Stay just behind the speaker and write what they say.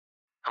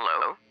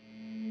Hello?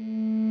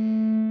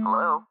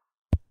 Hello?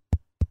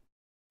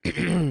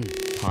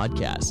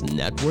 Podcast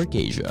Network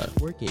Asia.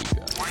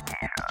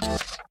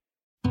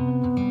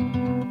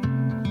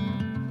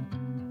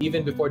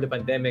 Even before the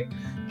pandemic,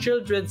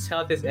 children's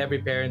health is every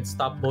parent's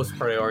topmost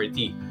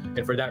priority.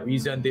 And for that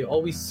reason, they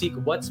always seek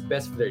what's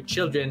best for their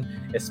children,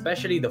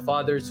 especially the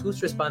fathers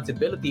whose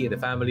responsibility in the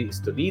family is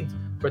to lead,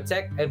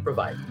 protect, and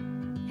provide.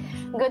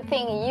 Good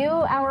thing you,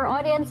 our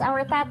audience,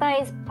 our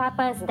tatais,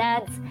 papas,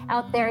 dads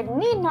out there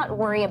need not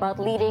worry about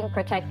leading,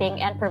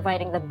 protecting, and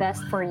providing the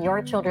best for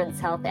your children's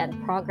health and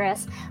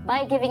progress.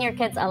 By giving your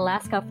kids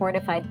Alaska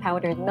fortified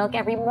powdered milk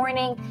every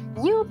morning,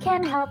 you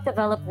can help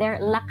develop their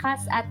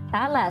lakas at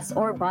talas,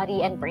 or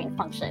body and brain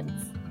functions.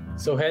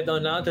 So head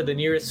on now to the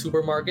nearest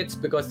supermarkets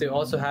because they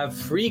also have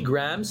free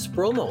grams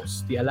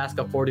promos. The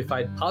Alaska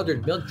Fortified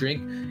Powdered Milk Drink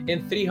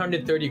in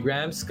 330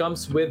 grams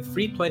comes with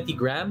free 20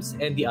 grams,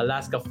 and the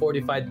Alaska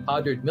Fortified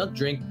Powdered Milk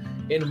Drink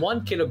in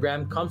 1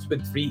 kilogram comes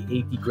with free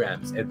 80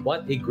 grams. And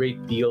what a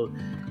great deal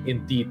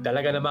indeed.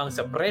 Talaga namang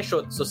sa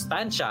presyo at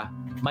sustansya,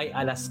 may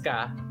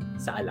Alaska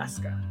sa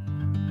Alaska.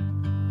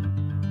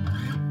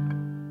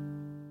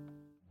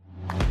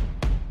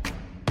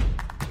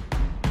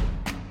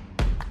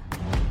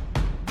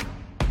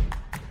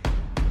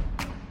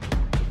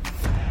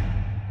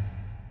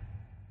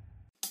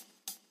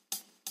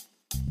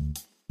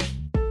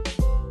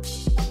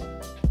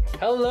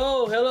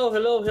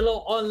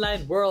 Hello,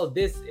 online world.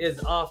 This is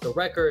Off the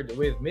Record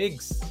with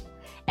Migs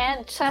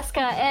and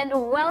Cheska, and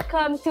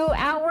welcome to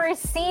our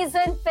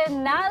season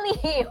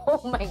finale.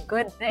 Oh my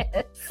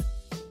goodness.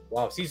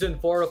 Wow, season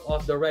 4 of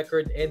Off the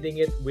Record, ending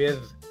it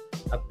with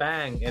a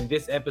bang. And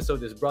this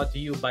episode is brought to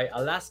you by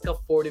Alaska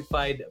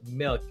Fortified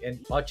Milk.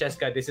 And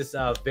Cheska, this is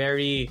a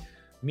very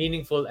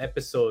meaningful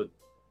episode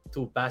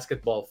to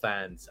basketball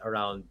fans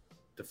around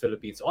the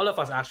Philippines. All of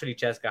us actually,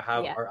 Cheska,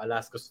 have our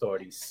Alaska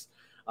stories.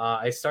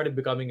 I started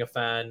becoming a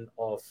fan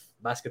of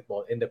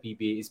basketball in the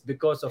PBA is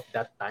because of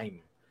that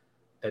time.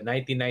 The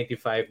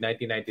 1995,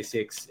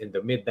 1996, in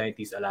the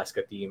mid-90s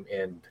Alaska team.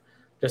 And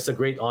just a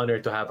great honor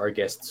to have our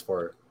guests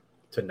for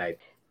tonight.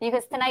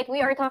 Because tonight we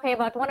are talking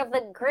about one of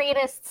the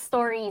greatest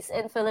stories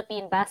in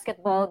Philippine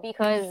basketball,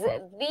 because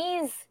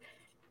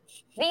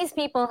these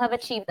people have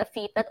achieved a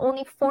feat that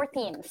only 4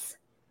 teams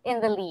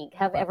in the league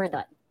have ever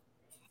done.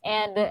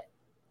 And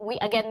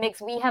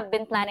Migs, we have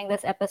been planning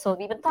this episode.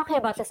 We've been talking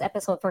about this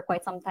episode for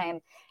quite some time.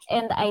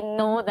 And I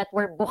know that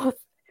we're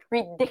both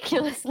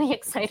ridiculously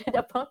excited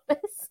about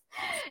this.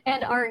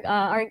 And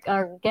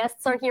our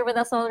guests are here with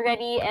us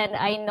already. And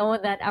I know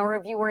that our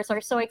viewers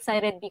are so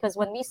excited because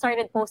when we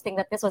started posting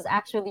that this was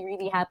actually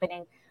really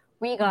happening,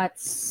 we got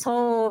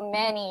so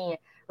many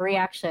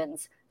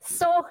reactions.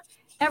 So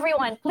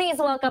everyone, please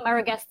welcome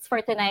our guests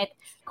for tonight.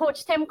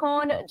 Coach Tim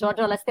Cone,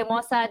 Jojo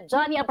Lastimosa,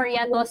 Johnny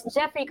Abarrientos,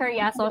 Jeffrey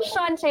Carriazo,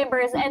 Sean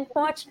Chambers, and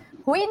Poch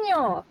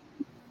Huino.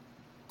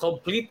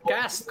 Complete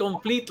cast,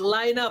 complete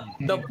lineup.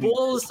 The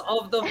Bulls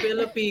of the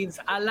Philippines,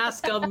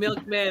 Alaska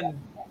Milkmen.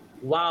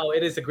 Wow,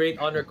 it is a great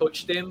honor,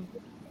 Coach Tim,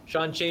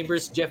 Sean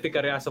Chambers, Jeffrey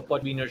Carriazo,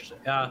 Poch Huino,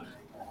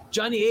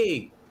 Johnny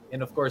A,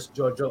 and of course,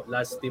 Jojo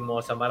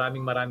Lastimosa.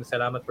 Maraming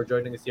salamat for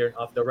joining us here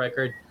on Off the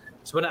Record.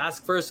 Just want to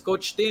ask first,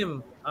 Coach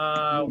Tim,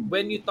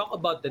 when you talk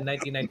about the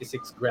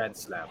 1996 Grand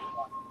Slam,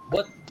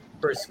 what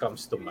first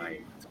comes to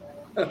mind?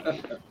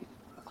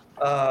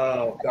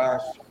 Oh,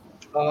 gosh.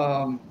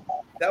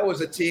 That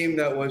was a team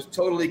that was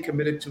totally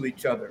committed to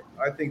each other.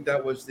 I think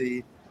that was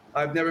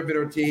I've never been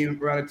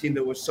around a team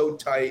that was so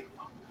tight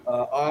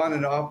on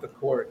and off the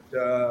court.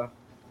 I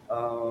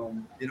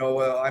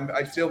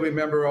still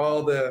remember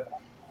all the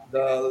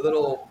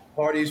little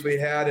parties we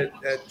had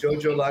at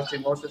Jojo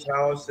Lastimosa's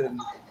house and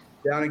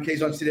down in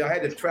Quezon City. I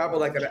had to travel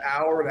like an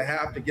hour and a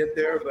half to get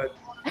there, but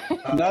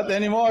not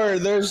anymore.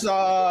 There's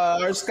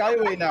our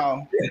Skyway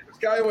now.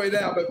 Skyway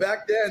now, but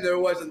back then there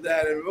wasn't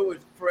that, and it was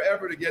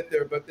forever to get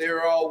there. But they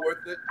were all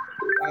worth it,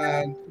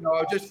 and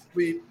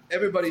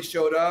everybody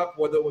showed up,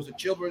 whether it was a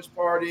children's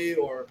party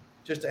or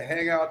just a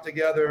hangout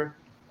together.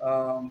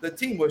 The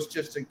team was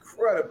just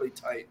incredibly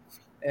tight,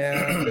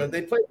 and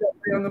they played that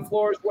way on the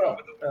floor as well.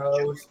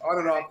 It was on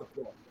and off the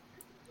floor.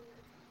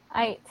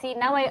 I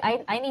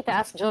need to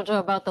ask Jojo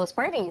about those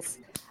parties.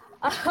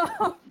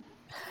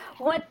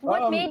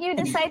 What made you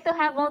decide to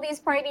have all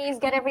these parties,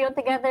 get everyone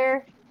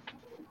together?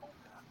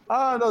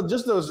 No,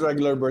 just those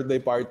regular birthday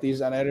parties.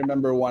 And I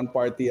remember one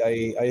party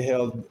I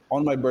held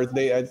on my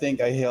birthday. I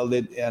think I held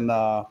it in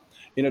a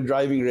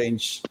driving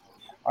range.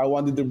 I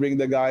wanted to bring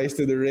the guys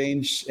to the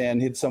range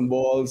and hit some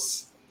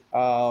balls,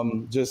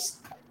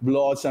 just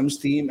blow out some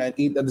steam and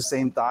eat at the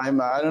same time.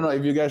 I don't know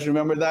if you guys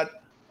remember that.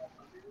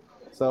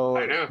 So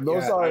I do.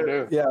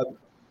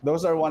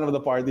 Those are one of the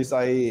parties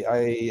I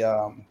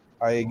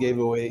gave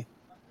away.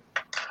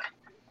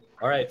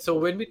 All right. So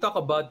when we talk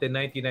about the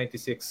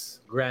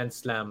 1996 Grand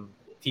Slam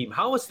team,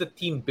 how was the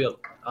team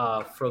built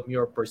from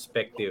your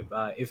perspective?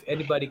 If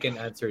anybody can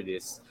answer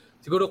this,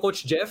 to go to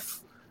Coach Jeff,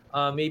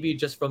 maybe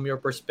just from your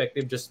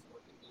perspective, just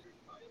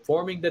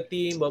forming the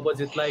team? What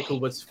was it like? Who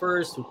was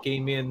first? Who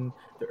came in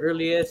the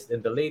earliest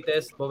and the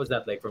latest? What was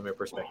that like from your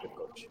perspective,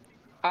 Coach?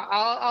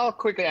 I'll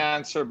quickly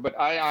answer, but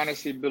I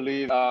honestly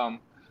believe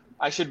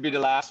I should be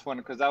the last one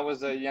because I was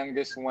the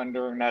youngest one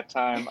during that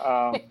time.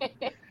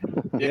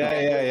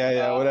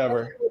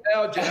 Whatever.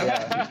 Now,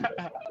 Jeff.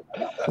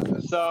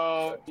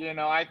 So,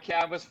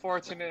 I was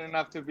fortunate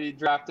enough to be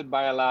drafted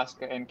by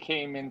Alaska and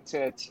came into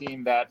a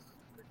team that,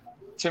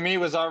 to me,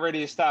 was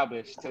already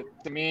established.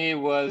 To me,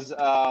 was,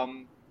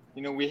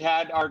 we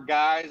had our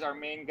guys, our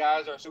main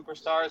guys, our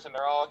superstars, and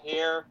they're all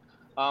here,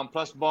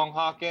 plus Bong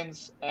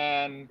Hawkins.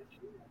 And,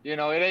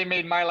 it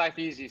made my life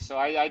easy. So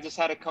I just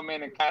had to come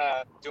in and kind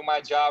of do my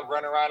job,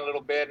 run around a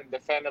little bit and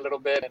defend a little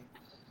bit.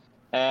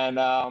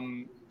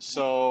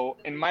 So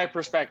in my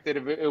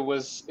perspective, it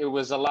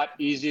was a lot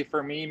easier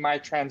for me, my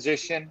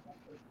transition,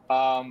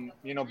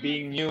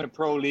 being new in the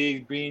pro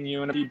league, being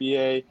new in the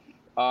PBA.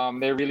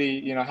 They really,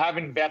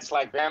 having vets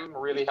like them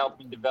really helped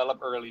me develop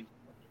early.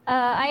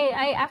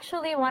 I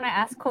actually want to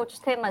ask Coach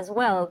Tim as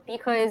well,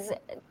 because,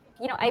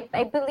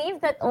 I believe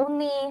that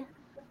only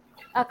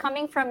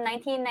coming from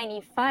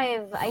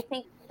 1995, I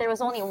think there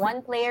was only one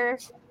player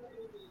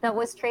that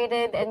was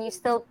traded, and you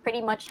still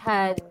pretty much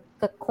had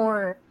the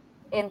core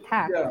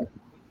intact. Yeah.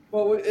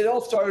 Well, it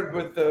all started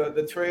with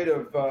the trade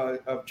of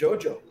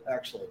JoJo.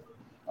 Actually,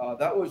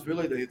 that was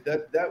really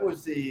that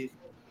was the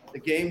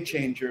game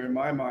changer in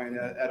my mind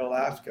at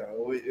Alaska.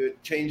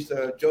 It changed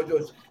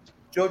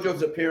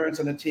JoJo's appearance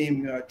on the team.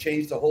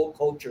 Changed the whole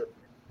culture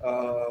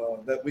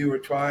that we were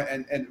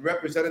trying and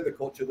represented the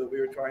culture that we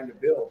were trying to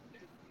build.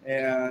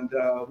 And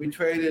we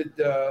traded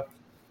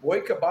Boy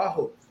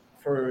Cabajo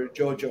for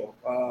JoJo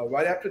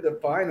right after the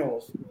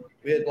finals.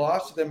 We had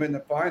lost to them in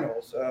the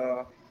finals.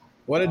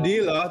 What a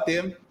deal,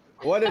 Tim?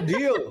 What a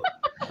deal!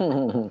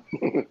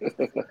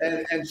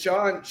 and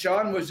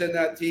Sean was in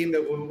that team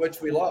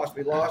which we lost.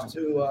 We lost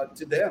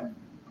to them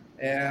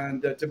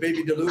and to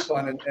Baby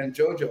DeLupon and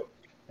JoJo.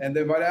 And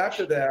then right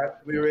after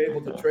that, we were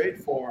able to trade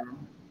for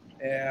him,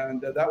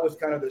 and that was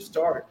kind of the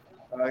start,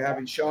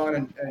 having Sean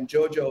and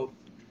JoJo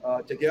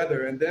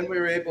together. And then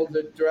we were able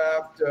to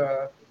draft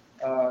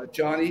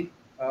Johnny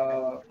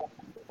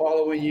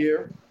following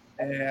year,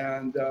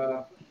 and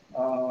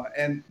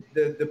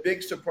the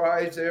big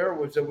surprise there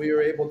was that we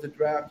were able to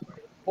draft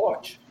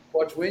Poch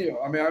Wino.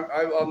 I mean,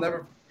 I'll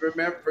never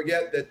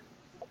forget that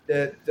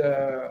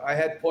I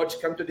had Poch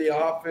come to the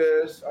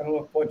office. I don't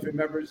know if Poch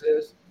remembers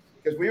this,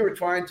 because we were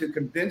trying to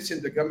convince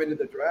him to come into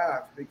the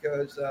draft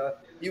because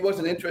he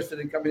wasn't interested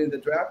in coming into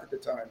the draft at the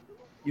time.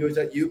 He was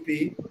at UP,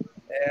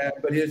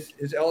 but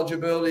his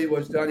eligibility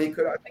was done.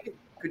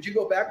 Could you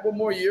go back one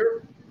more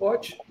year,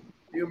 Poch?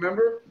 Do you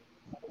remember?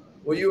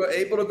 Were you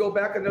able to go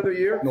back another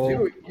year?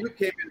 No. You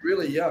came in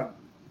really young.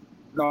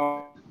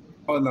 No.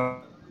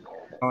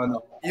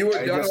 You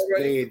were done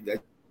already? I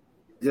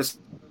just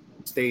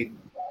stayed.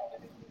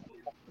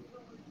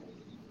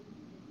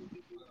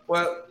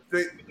 Well,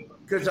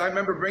 because I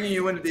remember bringing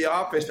you into the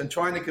office and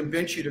trying to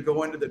convince you to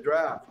go into the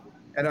draft.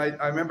 And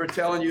I remember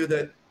telling you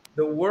that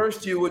the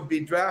worst you would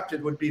be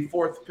drafted would be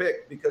fourth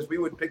pick because we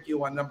would pick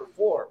you on number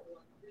 4.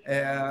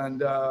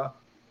 And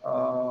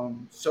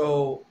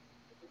so...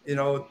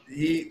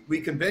 we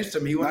convinced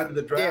him he went into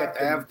the draft.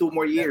 I have 2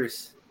 more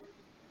years.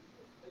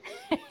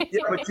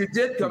 Yeah, but you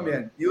did come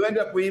in. You end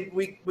up.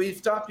 We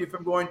stopped you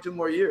from going 2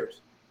 more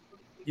years.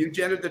 You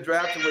entered the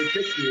draft and we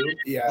picked you.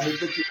 Yeah. And we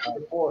picked you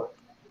number 4.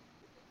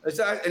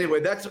 Anyway,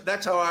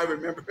 that's how I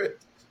remember it.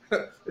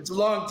 It's a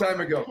long time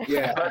ago.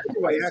 Yeah.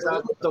 Anyway, I had a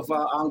lot of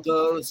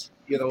uncles,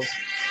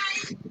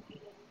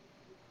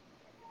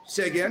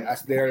 Say again.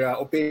 as their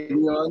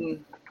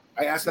opinion.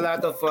 I asked a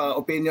lot of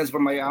opinions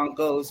from my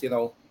uncles,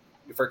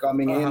 before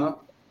coming in.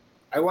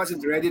 I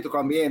wasn't ready to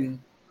come in.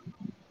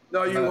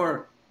 No, you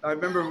weren't. I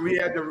remember we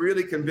had to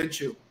really convince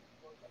you.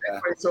 Yeah.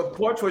 Anyway, so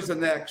Porch was the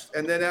next.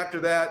 And then after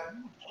that,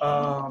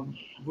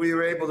 we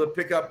were able to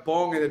pick up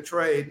Bong in a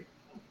trade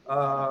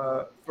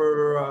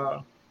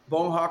for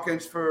Bong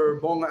Hawkins for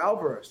Bong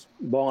Alvarez.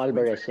 Bong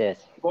Alvarez, yes.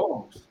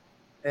 Bongs.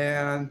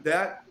 And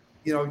that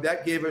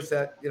gave us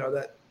that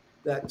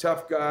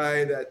tough guy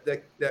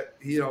that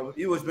he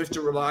was Mr.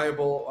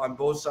 Reliable on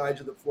both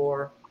sides of the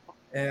floor.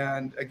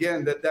 And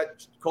again,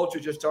 that culture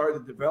just started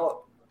to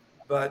develop.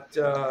 But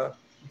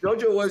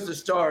JoJo was the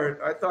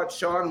start. I thought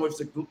Sean was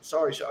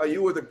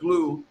you were the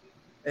glue.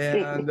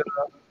 And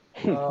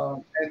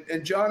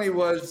and Johnny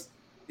was,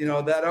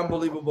 that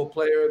unbelievable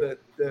player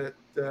that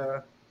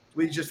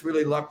we just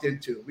really lucked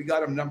into. We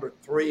got him number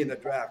 3 in the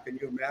draft. Can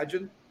you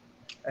imagine?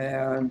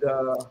 And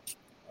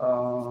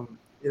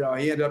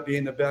he ended up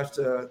being the best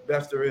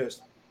there is.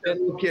 That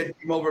little kid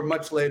came over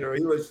much later.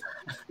 He was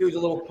a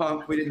little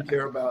punk we didn't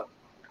care about.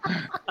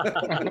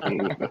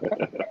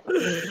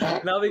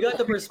 Now we got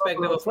the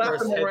perspective, of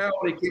course. Him around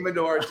when he came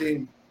into our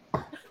team.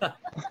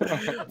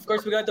 Of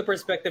course, we got the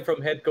perspective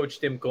from head coach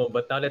Tim Cone,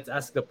 but now let's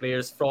ask the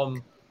players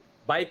from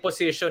by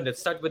position.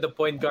 Let's start with the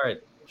point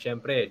guard.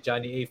 Siyempre,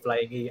 Johnny A,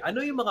 Flying A. Ano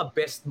yung mga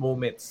best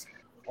moments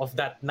of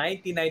that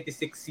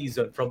 1996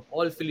 season from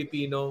All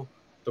Filipino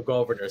to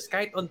Governors?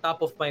 Kahit on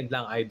top of mind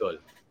lang,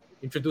 Idol.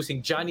 Introducing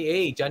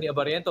Johnny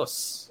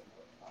Abarientos.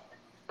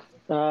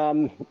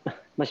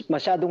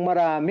 Masyadong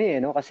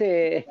marami, no?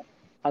 Kasi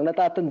ang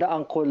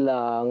natatandaan ko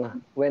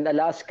lang, when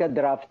Alaska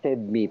drafted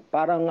me,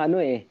 parang at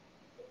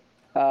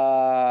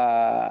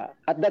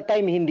that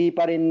time hindi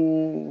pa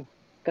rin,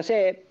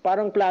 kasi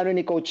parang plano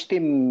ni Coach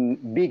Tim,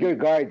 bigger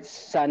guards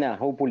sana,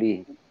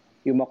 hopefully,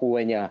 yung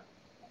makuha niya.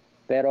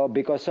 Pero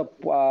because of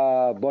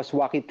Boss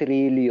Waki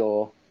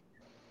Trillo,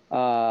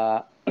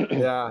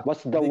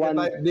 was the one...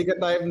 Di ka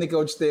type ni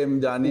Coach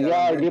Tim, Johnny.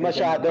 Yeah, hindi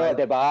masyado,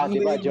 diba? Ang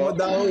liit mo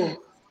daw.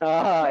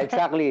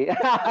 Exactly.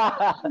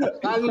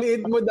 Ang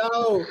liit mo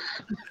daw.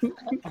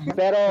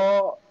 Pero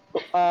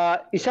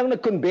isang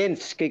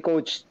nag-convince kay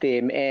Coach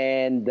Tim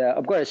and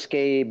of course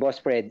kay Boss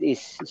Fred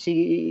is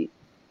si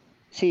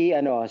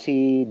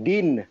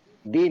Dean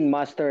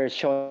Master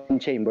Sean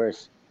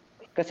Chambers.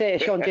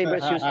 Kasi Sean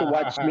Chambers used to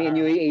watch me in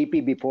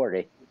UAAP before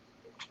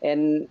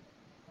And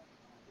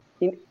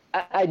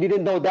I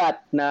didn't know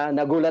that, na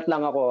nagulat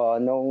lang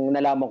ako nung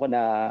nalaman ko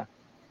na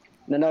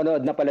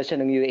nanonood na pala siya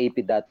ng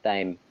UAAP that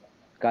time,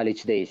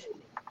 college days.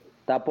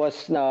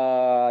 Tapos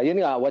yun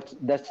nga, what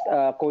that's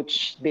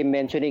Coach Tim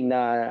mentioning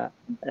na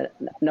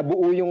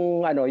nabuo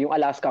yung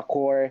Alaska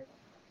core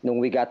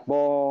nung we got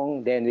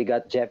Bong, then we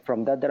got Jeff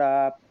from the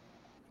draft,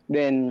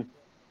 then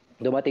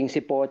dumating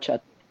si Poch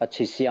at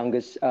his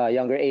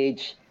younger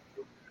age,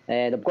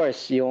 and of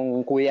course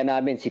yung kuya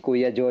namin si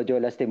Kuya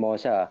Jojo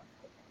Lastimosa,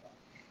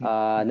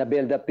 na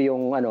build up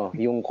yung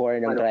core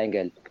ng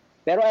triangle.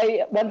 Pero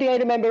one thing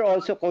I remember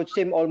also, Coach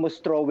Tim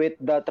almost throw it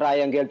the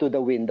triangle to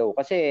the window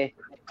kasi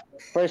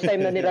first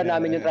time na nila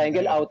namin yung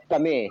triangle, out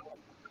kami.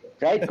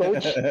 Right,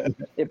 Coach?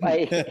 If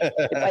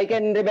I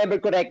can remember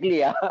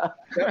correctly,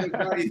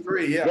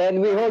 93, yeah.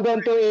 Then we hold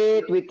on to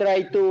it. We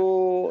try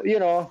to,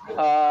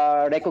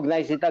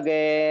 recognize it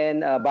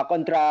again, back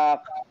on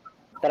track,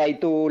 try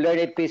to learn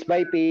it piece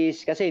by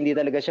piece kasi hindi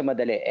talaga siya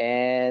madali.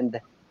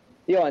 And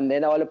yun,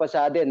 then all of a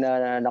sudden,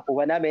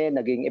 nakuha namin,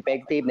 naging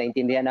effective,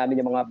 naintindihan namin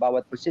yung mga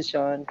bawat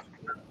position.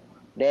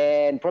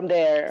 Then from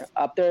there,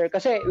 after,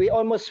 kasi we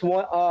almost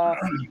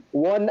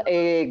won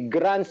a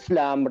Grand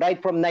Slam right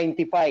from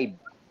 95.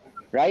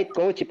 Right,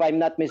 Coach, if I'm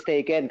not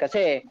mistaken.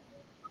 Kasi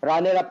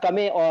runner-up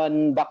kami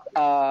on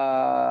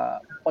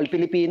All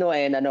Filipino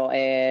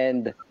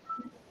and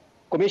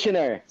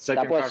Commissioner.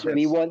 Second Tapos conference.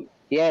 we won,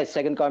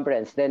 second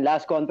conference. Then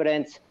last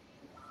conference,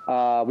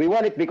 we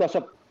won it because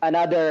of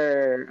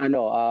another,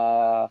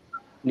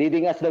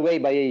 leading us the way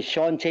by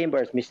Sean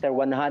Chambers, Mr.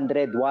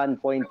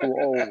 101.20%.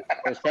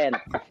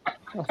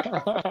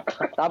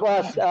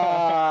 Tapos,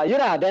 yun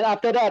na. Then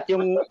after that,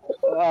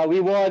 we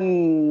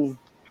won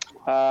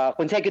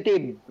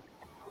consecutive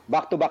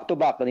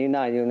back-to-back. Yun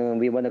na,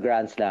 we won a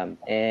Grand Slam.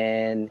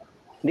 And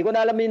hindi ko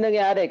na alam yung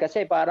nangyari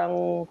kasi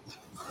parang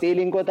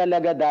feeling ko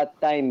talaga that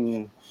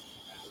time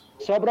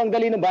sobrang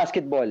galing ng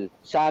basketball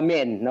sa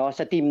amin, no,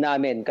 sa team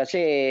namin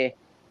kasi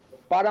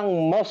parang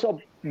most of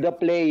the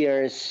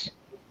players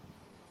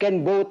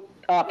can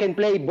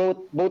play both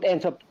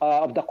ends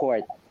of the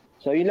court.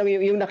 So yun lang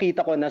yung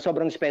nakita ko na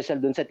sobrang special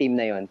dun sa team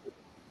na yun.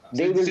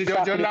 They will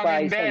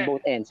sacrifice on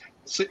both ends.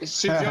 Si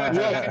Jojo.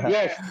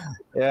 Yes.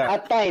 Yeah.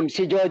 At times,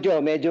 si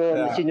Jojo,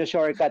 medyo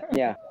shortcut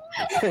niya.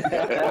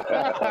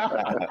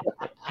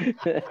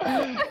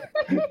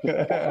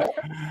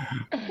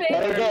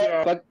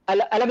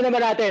 Alam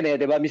naman natin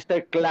di ba?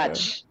 Mr.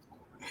 Clutch.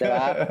 Di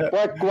ba?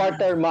 Fourth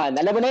quarter man.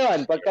 Alam mo na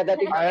yun,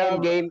 pagkadating ng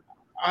endgame,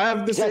 I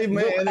have to save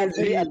my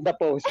energy at the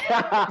post.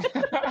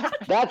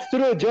 That's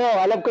true,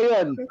 Joe. Alam ko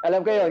yun.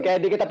 Kaya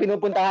di kita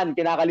pinupuntahan.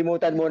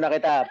 Kinakalimutan muna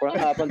kita from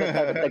the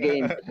start of the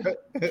game.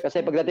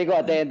 Kasi pagdating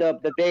ko at the end of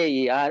the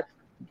day,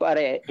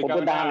 pare,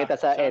 pupuntahan kita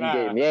sa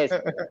endgame. Yes.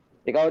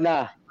 Ikaw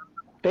na.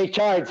 Take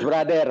charge,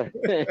 brother.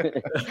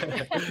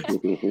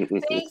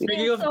 Thank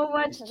you so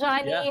much,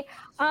 Johnny.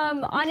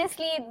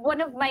 Honestly, one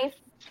of my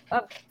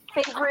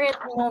favorite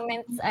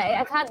moments,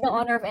 I've had the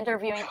honor of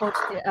interviewing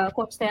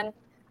Coach Tim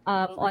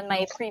on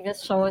my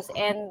previous shows,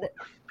 and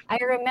I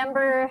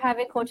remember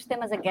having Coach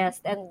Tim as a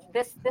guest, and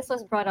this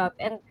was brought up.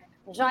 And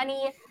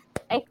Johnny,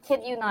 I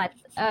kid you not,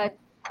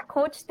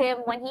 Coach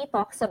Tim, when he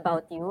talks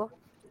about you,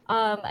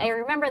 I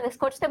remember this.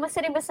 Coach Tim was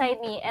sitting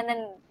beside me, and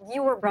then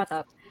you were brought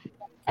up.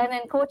 And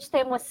then Coach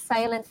Tim was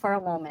silent for a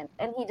moment,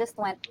 and he just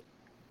went,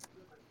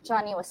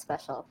 Johnny was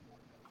special.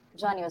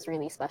 Johnny was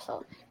really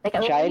special. Like,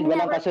 child,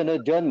 walang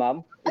kasunod dyan,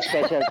 ma'am.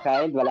 Special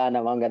child, wala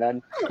namang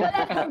ganon.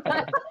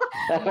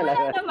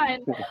 Wala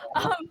naman.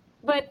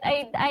 But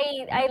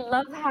I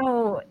love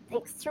how,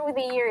 like, through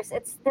the years,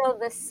 it's still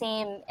the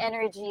same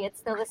energy, it's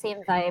still the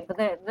same vibe.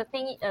 The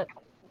thing,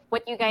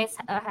 what you guys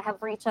have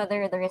for each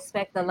other, the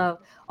respect, the love,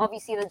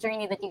 obviously the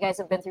journey that you guys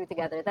have been through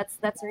together,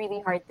 that's really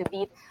hard to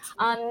beat.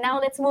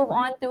 Now let's move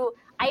on to,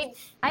 I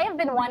have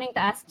been wanting to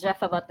ask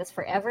Jeff about this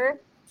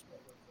forever.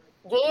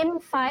 Game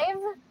 5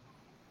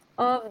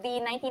 of the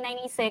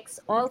 1996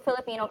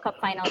 All-Filipino Cup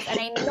Finals, and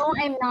I know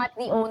I'm not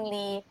the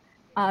only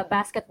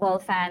basketball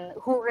fan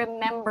who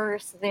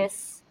remembers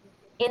this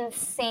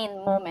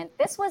insane moment.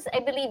 This was, I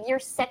believe, your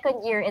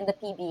second year in the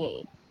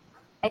PBA.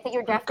 I think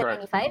you're drafted in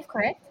 95,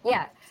 correct?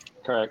 Yeah.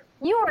 Correct.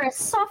 You were a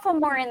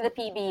sophomore in the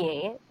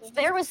PBA.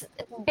 There was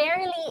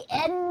barely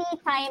any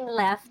time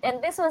left,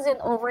 and this was in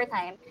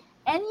overtime.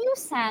 And you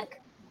sank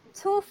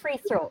 2 free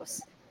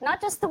throws,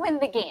 not just to win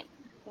the game,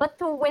 but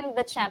to win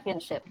the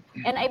championship.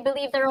 And I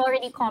believe there are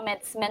already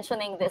comments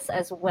mentioning this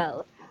as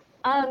well.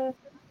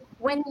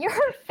 When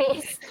you're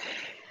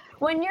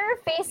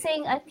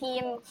facing a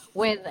team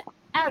with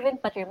Alvin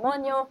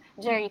Patrimonio,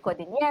 Jerry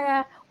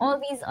Codinera, all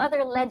these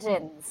other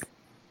legends,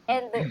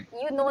 and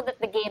you know that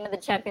the game and the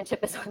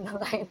championship is on the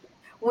line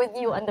with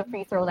you on the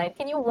free throw line.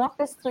 Can you walk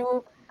us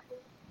through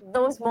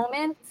those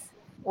moments?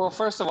 Well,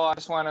 first of all, I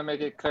just want to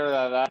make it clear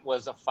that that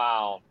was a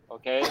foul,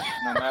 okay?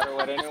 No matter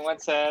what anyone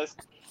says,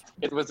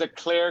 it was a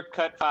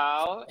clear-cut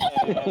foul,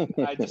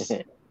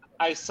 and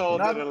I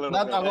sold it a little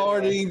not bit.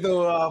 according to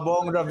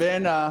Bong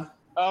Ravenna.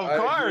 Of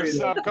course. Seen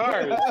that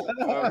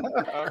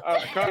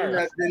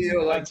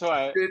video like That's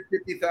why.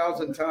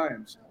 50,000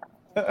 times.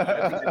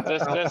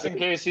 Just in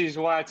case he's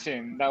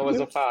watching, that was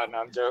a foul. No,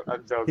 I'm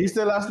joking. He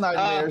still has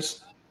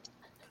nightmares.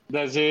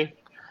 Does he?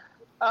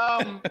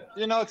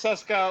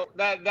 Cheska,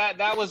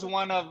 that was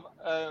one of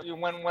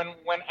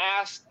when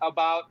asked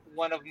about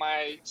one of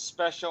my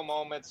special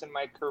moments in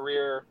my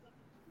career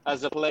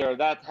as a player,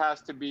 that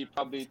has to be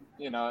probably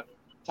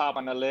top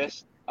on the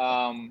list.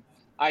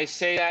 I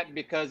say that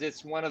because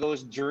it's one of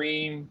those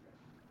dream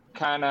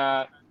kind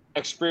of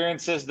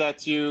experiences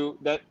that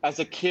as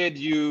a kid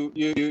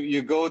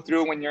you go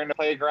through when you're in the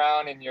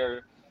playground and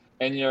you're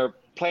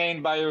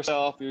playing by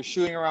yourself, you're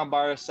shooting around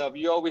by yourself.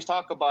 You always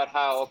talk about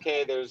how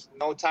there's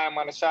no time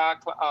on the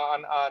shot,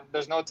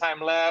 there's no time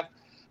left,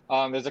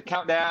 there's a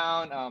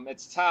countdown,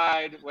 it's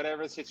tied,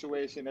 whatever the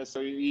situation is.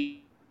 So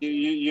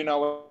you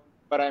know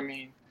what I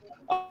mean.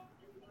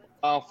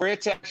 For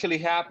it to actually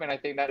happen, I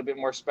think that's a bit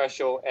more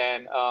special,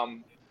 and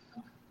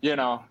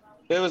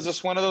it was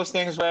just one of those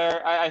things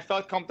where I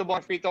felt comfortable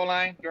on free throw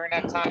line during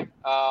that time.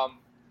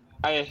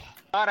 I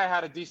thought I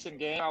had a decent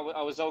game.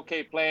 I was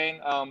okay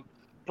playing.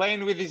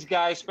 Playing with these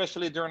guys,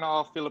 especially during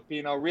All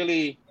Filipino,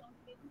 really,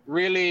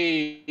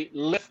 really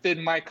lifted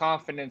my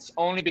confidence.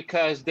 Only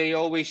because they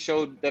always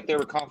showed that they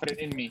were confident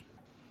in me,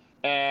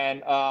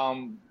 and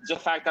the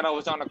fact that I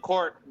was on the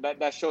court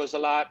that shows a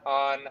lot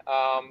on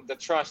the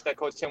trust that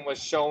Coach Tim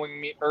was showing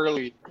me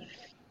early.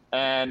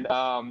 And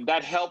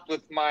that helped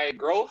with my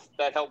growth,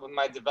 that helped with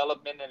my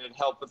development, and it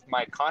helped with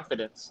my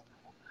confidence.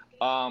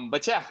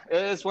 But yeah,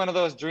 it's one of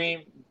those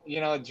dream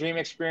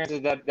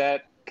experiences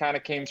that kind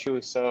of came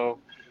true. So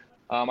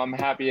I'm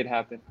happy it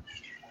happened.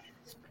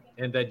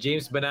 And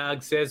James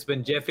Banag says,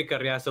 when Jeffrey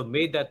Carriazo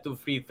made that 2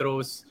 free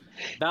throws,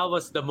 that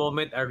was the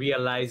moment I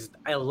realized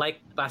I like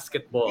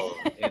basketball.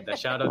 And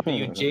shout out to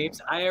you,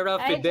 James, Ira,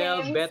 Hi,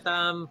 Fidel, James.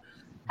 Betam,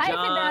 Hi,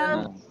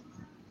 John. Fidel.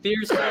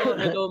 Tirso,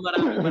 hello,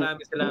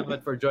 maraming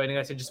salamat for joining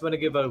us. I just want to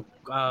give a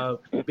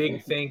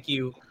big thank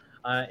you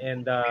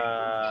and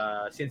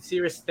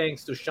sincerest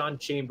thanks to Sean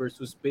Chambers,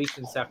 who's based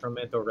in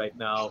Sacramento right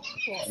now.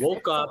 Yes, Woke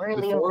it's so up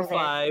early before over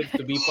there. 5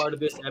 to be part of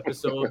this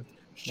episode.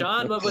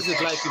 Sean, what was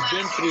it like? You've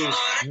been through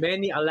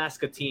many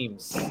Alaska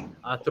teams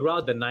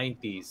throughout the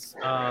 90s.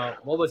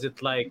 What was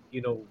it like,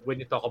 when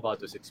you talk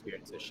about those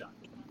experiences, Sean?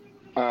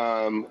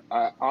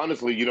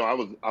 Honestly, I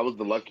was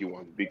the lucky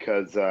one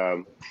because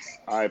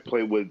I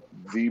played with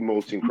the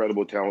most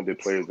incredible, talented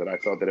players that I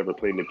felt that ever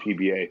played in the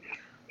PBA.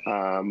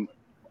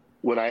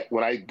 When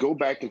I go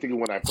back and think of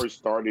when I first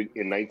started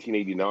in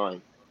 1989,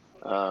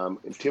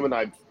 Tim and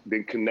I've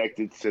been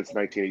connected since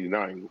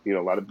 1989.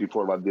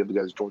 Before a lot of the other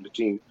guys joined the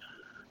team.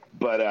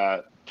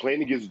 But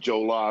playing against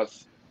Joe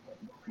Loss,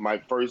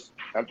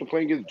 after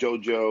playing against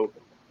JoJo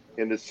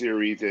in the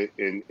series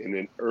in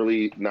the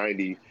early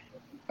 90s,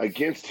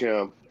 against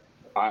him,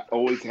 I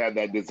always had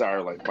that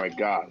desire, like, my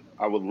God,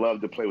 I would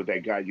love to play with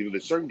that guy.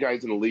 There's certain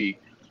guys in the league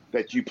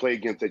that you play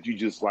against that you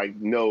just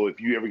know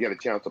if you ever get a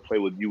chance to play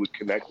with, you would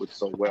connect with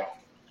so well.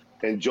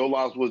 And Joe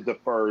Loss was the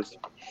first.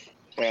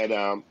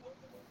 And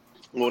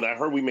when I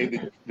heard we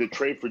made the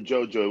trade for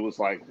JoJo, it was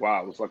like,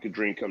 wow, it was like a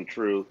dream come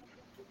true.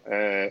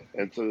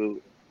 And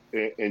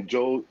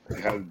Joe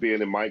has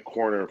been in my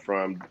corner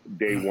from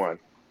day one,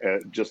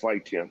 just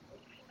like Tim.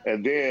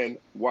 And then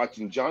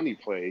watching Johnny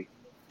play,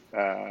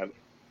 I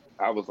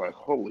was like,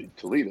 holy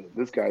Toledo,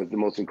 this guy is the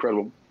most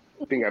incredible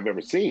thing I've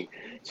ever seen.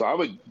 So I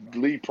would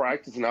leave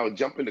practice and I would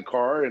jump in the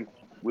car and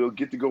we'll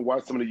get to go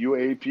watch some of the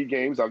UAAP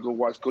games. I'll go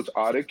watch Coach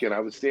Oddick and I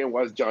would stay and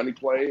watch Johnny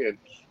play. And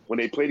when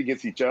they played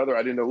against each other,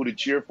 I didn't know who to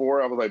cheer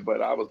for. I was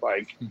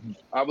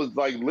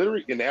like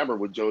literally enamored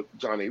with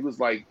Johnny. He was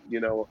like, he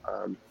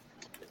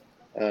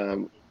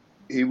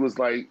was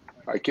like,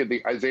 I can't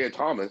think, Isaiah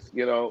Thomas,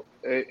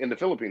 in the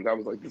Philippines. I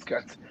was like, this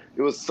guy,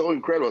 it was so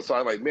incredible. So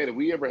I'm like, man, if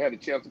we ever had a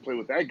chance to play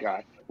with that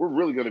guy, we're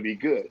really going to be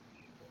good.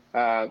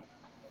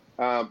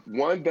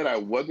 One that I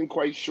wasn't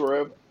quite sure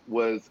of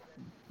was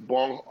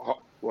Bong.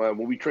 When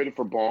we traded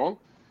for Bong,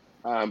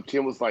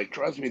 Tim was like,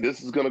 trust me,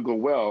 this is going to go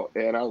well.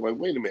 And I was like,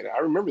 wait a minute.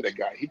 I remember that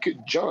guy. He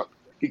couldn't jump.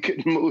 He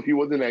couldn't move. He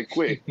wasn't that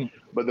quick.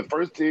 But the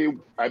first day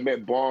I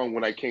met Bong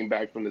when I came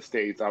back from the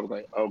States, I was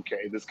like,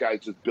 okay, this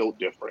guy's just built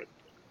different.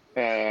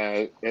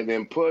 and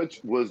then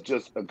Pudge was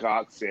just a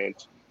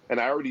godsend. And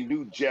I already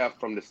knew Jeff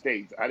from the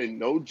States. I didn't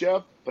know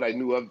Jeff, but I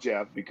knew of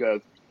Jeff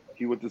because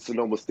he went to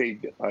Sonoma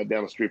State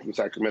down the street from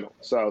Sacramento.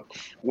 So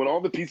when all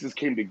the pieces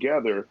came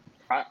together,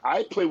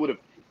 I played with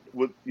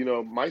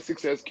my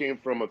success came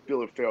from a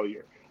feel of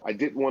failure. I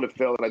didn't want to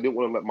fail, and I didn't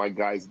want to let my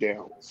guys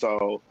down.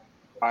 So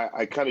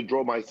I kind of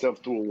drove myself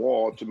through a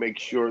wall to make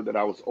sure that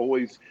I was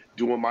always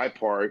doing my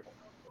part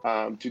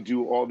to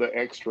do all the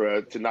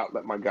extra to not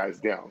let my guys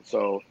down.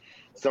 So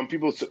some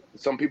people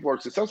are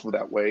successful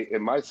that way,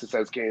 and my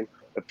success came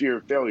a fear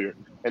of failure,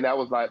 and that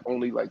was not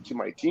only like to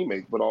my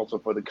teammates, but also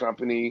for the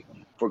company,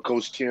 for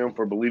Coach Tim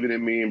for believing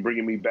in me and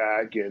bringing me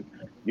back, and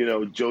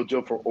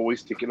JoJo for always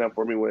sticking up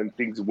for me when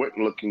things weren't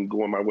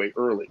going my way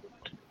early,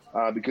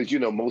 because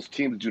most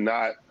teams do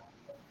not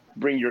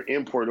bring your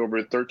import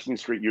over 13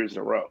 straight years in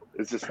a row.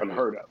 It's just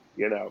unheard of,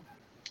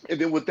 And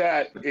then with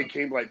that, it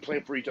came like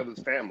playing for each other's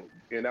family,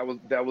 and that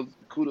was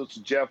kudos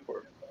to Jeff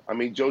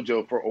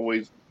JoJo for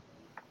always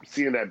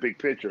seeing that big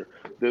picture.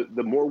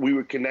 The more we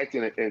were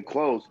connecting and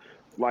close,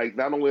 like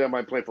not only am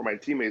I playing for my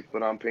teammates,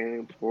 but I'm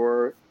paying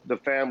for the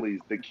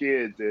families, the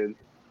kids, and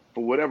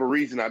for whatever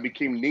reason, I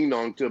became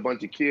Ninong to a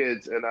bunch of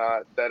kids and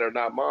that are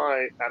not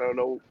mine. I don't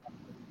know.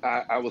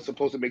 I was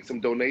supposed to make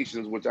some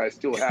donations, which I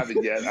still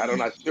haven't yet. I'm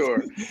not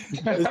sure.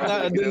 It's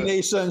not a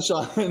donation,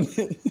 Sean.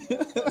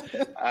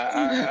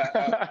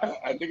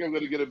 I think I'm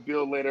going to get a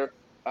bill later.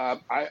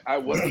 I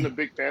wasn't a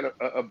big fan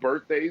of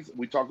birthdays.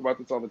 We talk about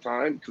this all the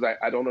time because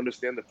I don't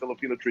understand the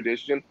Filipino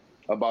tradition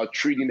about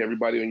treating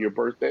everybody on your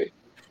birthday.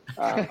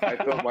 I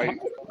felt like...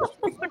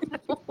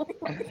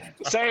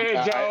 Say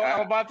it, Joe.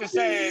 I'm about to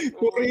say it.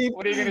 What are you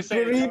going to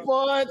say?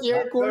 Kuripot!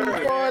 You're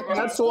kuripot!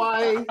 That's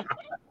why.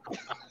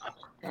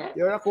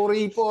 You're a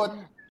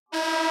kuripot.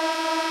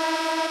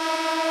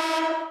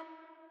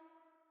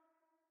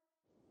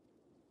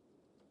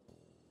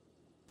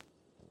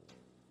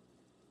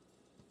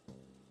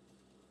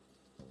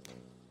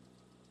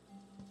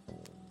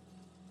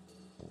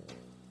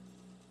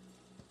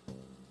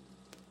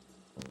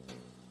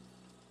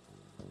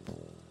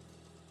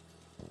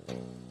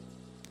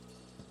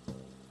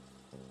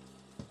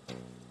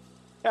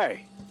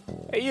 Hey,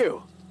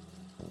 you.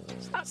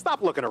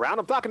 Stop looking around.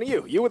 I'm talking to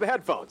you. You with the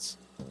headphones.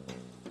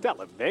 Tell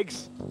him,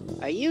 Migs.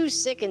 Are you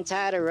sick and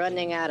tired of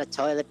running out of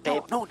toilet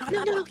paper? No, the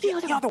other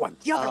one.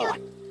 The other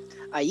one.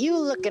 Are you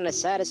looking to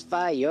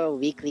satisfy your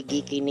weekly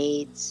geeky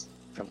needs?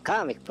 From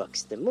comic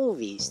books to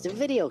movies to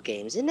video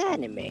games and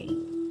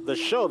anime. The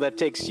show that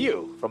takes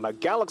you from a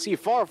galaxy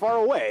far, far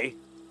away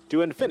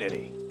to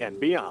infinity and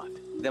beyond.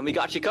 Then we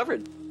got you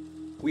covered.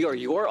 We are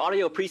your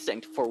audio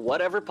precinct for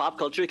whatever pop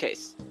culture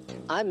case.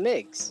 I'm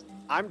Migs.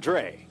 I'm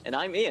Dre. And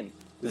I'm Ian.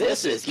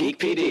 This is Geek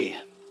PD.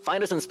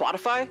 Find us on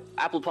Spotify,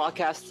 Apple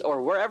Podcasts,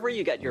 or wherever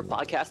you get your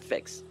podcast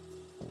fix.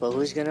 But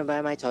who's gonna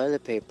buy my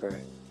toilet paper?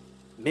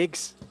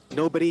 Migs,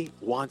 nobody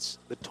wants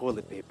the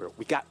toilet paper.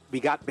 We got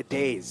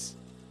bidets.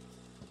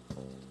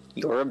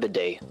 You're a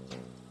bidet.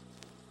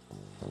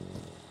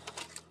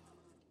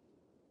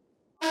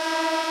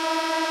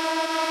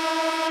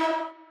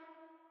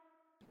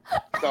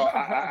 So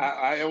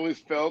I always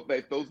felt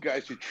that those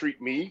guys should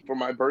treat me for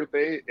my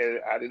birthday, and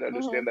I didn't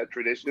understand that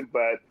tradition,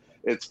 but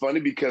it's funny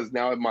because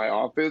now in my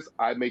office,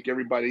 I make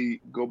everybody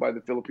go by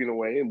the Filipino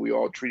way, and we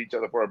all treat each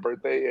other for our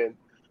birthday,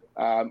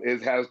 and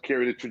it has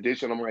carried a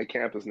tradition on my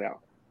campus now.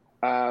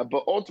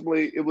 But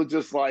ultimately, it was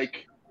just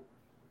like,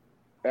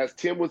 as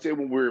Tim would say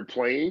when we were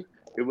playing,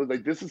 it was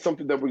like, this is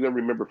something that we're going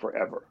to remember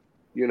forever.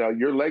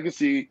 Your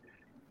legacy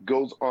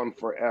goes on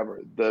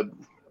forever. The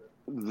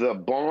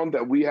bond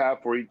that we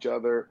have for each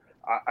other,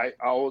 I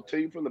will tell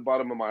you from the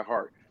bottom of my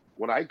heart,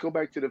 when I go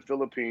back to the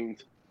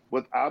Philippines,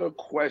 without a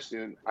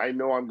question, I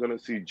know I'm going to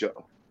see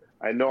Joe.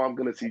 I know I'm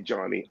going to see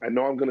Johnny. I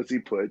know I'm going to see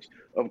Pudge.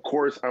 Of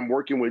course, I'm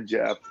working with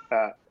Jeff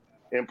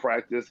in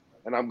practice,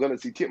 and I'm going to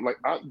see Tim.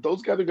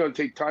 Those guys are going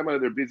to take time out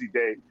of their busy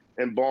day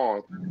and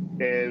bond.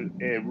 And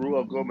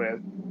Ruel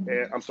Gomez,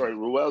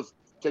 Ruel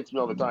texts me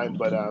all the time,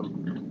 but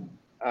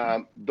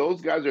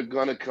those guys are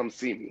going to come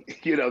see me.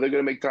 They're going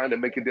to make time to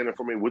make a dinner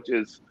for me, which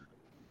is,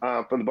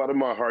 from the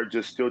bottom of my heart,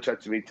 just still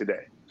touching me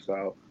today.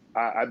 So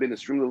I've been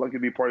extremely lucky to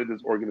be part of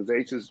this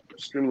organization,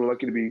 extremely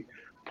lucky to be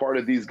part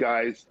of these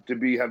guys,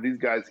 have these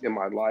guys in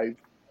my life,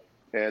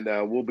 and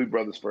we'll be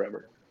brothers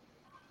forever.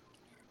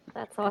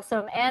 That's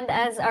awesome. And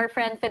as our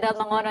friend Fidel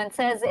Mangonon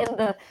says in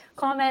the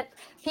comment,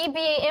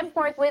 PBA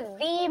import with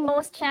the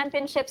most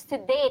championships to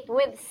date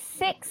with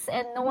 6,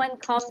 and no one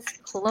comes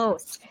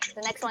close.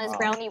 The next one is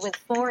Brownie with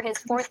 4, his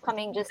 4th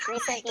coming just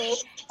recently.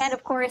 And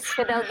of course,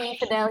 Fidel being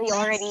Fidel, he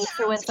already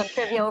threw in some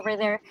trivia over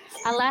there.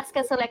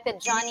 Alaska selected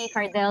Johnny,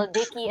 Cardell,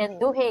 Dickey, and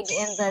Duhigg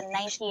in the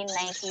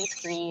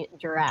 1993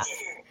 draft.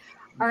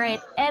 All right.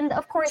 And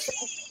of course,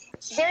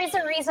 there is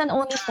a reason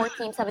only 4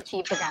 teams have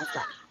achieved the Grand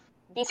Slam.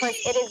 because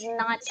it is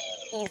not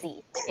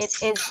easy. It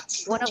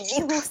is one of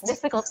the most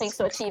difficult things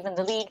to achieve in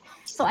the league.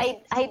 So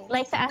I'd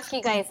like to ask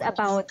you guys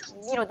about,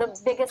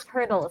 the biggest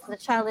hurdles, the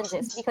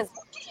challenges, because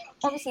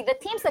obviously the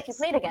teams that you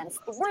played against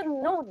were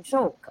no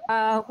joke.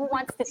 Who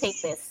wants to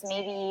take this?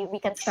 Maybe we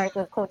can start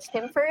with Coach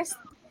Tim first.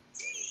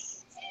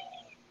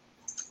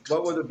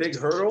 What were the big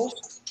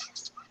hurdles?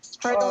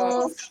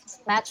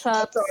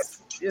 Matchups.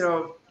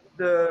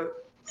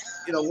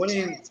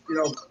 Winning.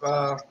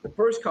 The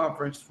first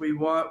conference we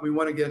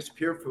won against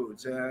Pure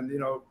Foods, and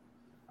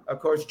of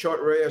course,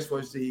 Chot Reyes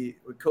was the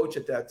coach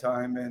at that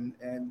time, and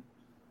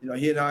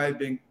he and I had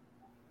been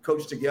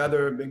coached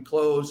together and been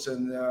close,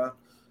 and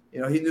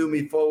he knew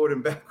me forward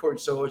and backward,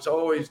 so it's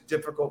always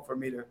difficult for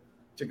me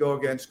to go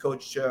against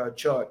Coach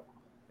Chot.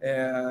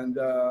 And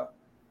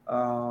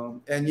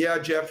yeah,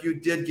 Jeff, you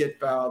did get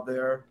fouled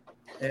there,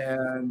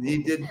 and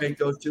he did make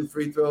those 2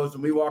 free throws,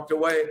 and we walked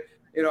away.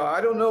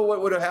 I don't know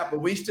what would have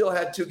happened. We still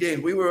had 2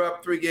 games. We were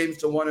up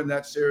 3-1 in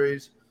that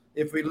series.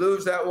 If we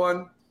lose that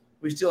one,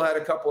 we still had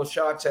a couple of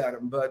shots at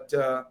him. But,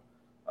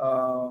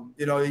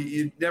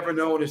 you never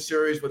know in a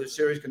series where the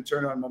series can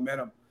turn on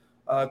momentum.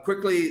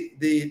 Quickly,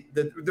 the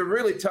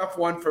really tough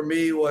one for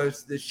me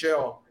was the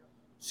Shell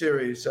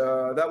series.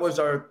 That was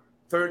our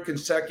 3rd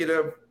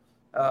consecutive.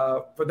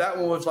 For that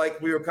one was like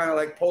we were kind of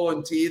like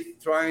pulling teeth,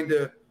 trying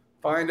to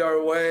find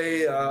our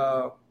way.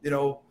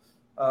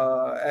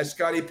 As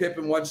Scottie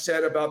Pippen once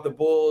said about the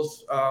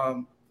Bulls,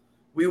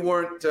 we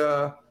weren't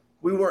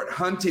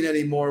hunting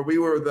anymore. We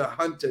were the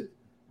hunted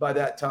by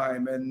that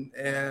time,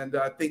 and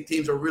I think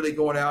teams are really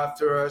going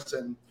after us,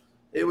 and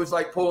it was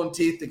like pulling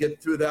teeth to get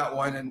through that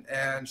one.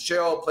 And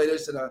Shell played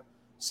us in a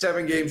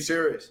 7-game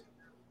series,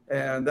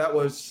 and that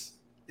was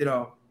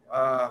that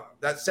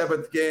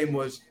 7th game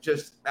was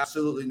just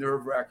absolutely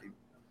nerve-wracking.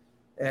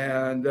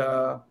 And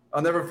I'll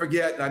never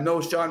forget, and I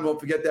know Sean won't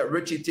forget, that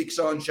Richie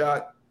Tixon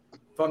shot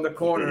from the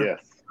corner,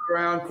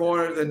 around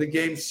corner in the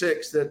game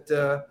 6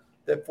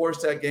 that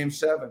forced that game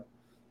 7.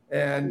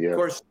 And of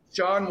course,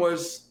 Sean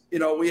was,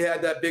 we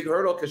had that big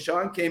hurdle because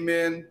Sean came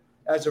in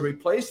as a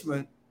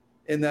replacement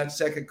in that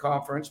 2nd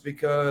conference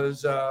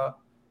because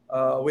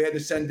we had to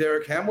send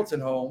Derek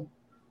Hamilton home,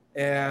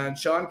 and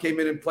Sean came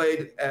in and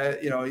played.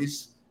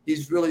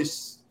 He's really,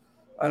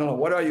 I don't know,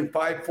 what are you,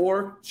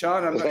 5'4",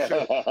 Sean? I'm not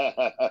sure,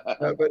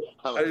 but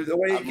the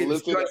way he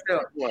gets stretched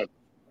out.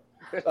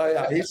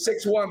 Yeah, he's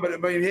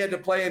 6'1", but he had to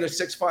play in a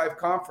 6'5"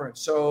 conference.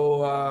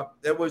 So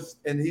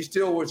and he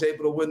still was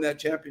able to win that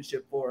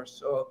championship for us.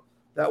 So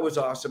that was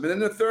awesome. And then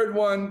the 3rd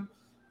one,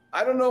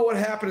 I don't know what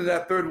happened in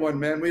that 3rd one,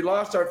 man. We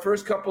lost our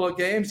first couple of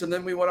games, and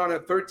then we went on a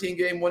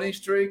 13-game winning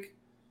streak.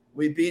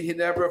 We beat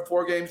Ginebra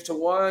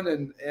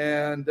 4-1,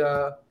 and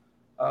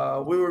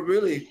we were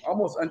really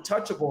almost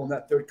untouchable in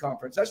that 3rd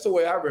conference. That's the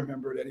way I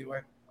remember it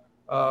anyway.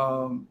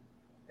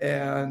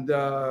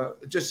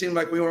 It just seemed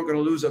like we weren't going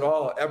to lose at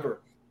all,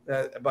 ever.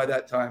 By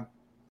that time.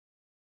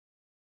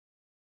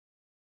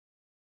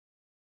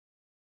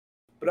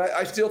 But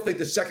I still think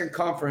the 2nd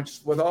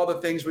conference, with all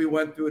the things we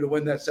went through to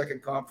win that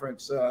 2nd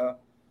conference,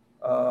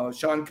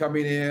 Sean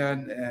coming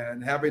in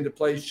and having to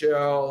play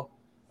Shell.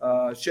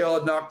 Shell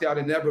had knocked out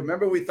Ginebra.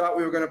 Remember, we thought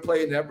we were going to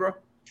play Ginebra?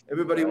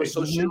 Everybody was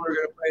so sure we were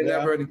going to play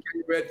Ginebra, and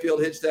Kenny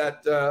Redfield hits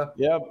that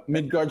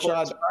mid-guard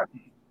shot.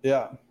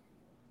 Yeah.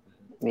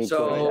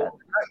 So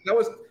that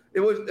was... It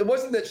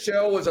wasn't that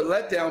Shell was a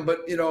letdown,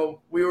 but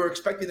we were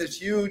expecting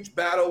this huge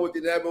battle with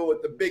Ginebra,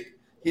 with the big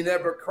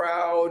Ginebra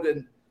crowd,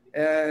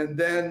 and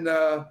then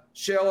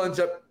Shell ends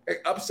up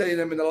upsetting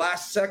them in the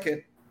last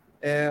second,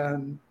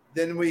 and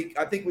then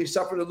I think we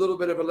suffered a little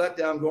bit of a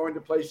letdown going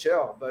to play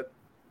Shell, but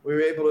we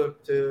were able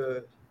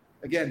to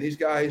again, these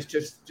guys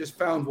just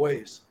found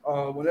ways.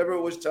 Whenever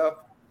it was tough,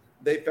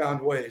 they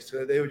found ways.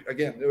 So they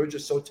were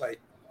just so tight.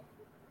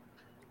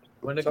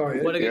 When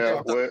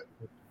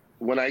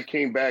I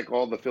came back,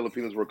 all the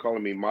Filipinos were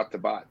calling me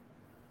Matabat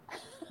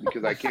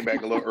because I came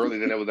back a little earlier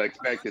than I was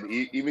expected.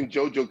 Even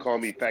JoJo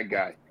called me fat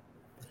guy.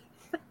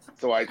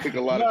 So I took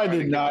a lot of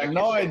time.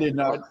 No, I did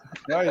not.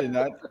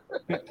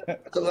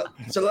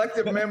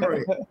 Selective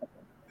memory.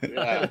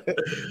 Yeah.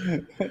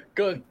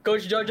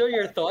 Coach Jojo,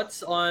 your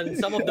thoughts on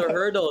some of the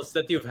hurdles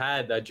that you've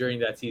had during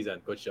that season,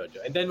 Coach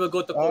Jojo, and then we'll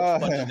go to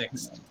Coach Punch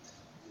next.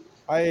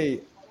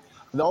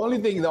 The only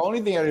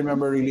thing I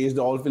remember really is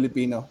the All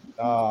Filipino.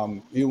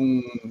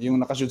 Yung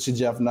nakashoot si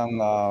Jeff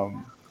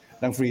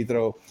ng free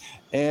throw,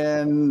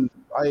 and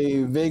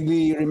I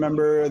vaguely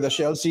remember the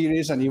Shell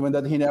series and even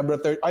that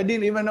Ginebra third. I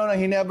didn't even know that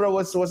Ginebra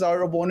was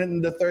our opponent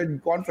in the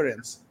 3rd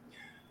conference.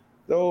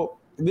 So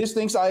these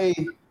things I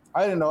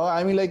don't know.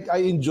 I mean, like, I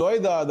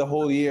enjoyed the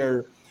whole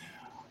year.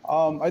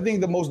 I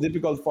think the most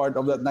difficult part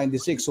of that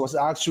 96 was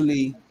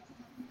actually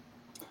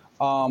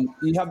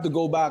you have to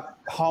go back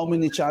how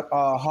many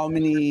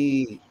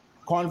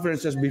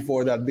conferences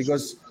before that,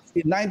 because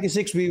in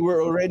 96 we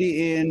were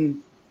already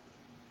in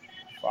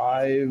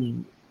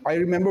 5. I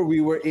remember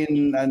we were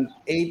in an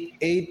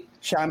 8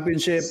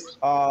 championship. 8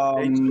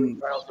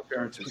 finals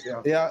appearances.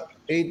 Yeah,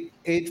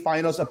 8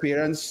 finals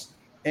appearance.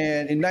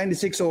 And in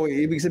 96, so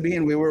ibig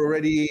sabihin, we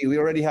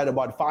already had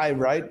about 5,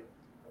 right?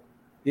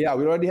 Yeah,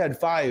 we already had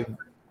 5.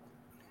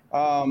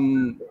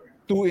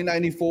 2 in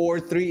 94,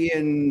 3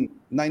 in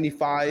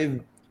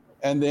 95,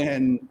 and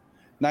then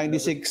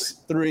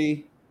 96,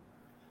 3.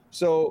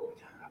 So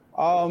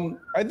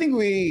I think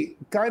we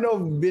kind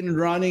of been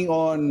running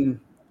on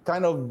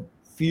kind of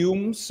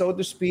fumes, so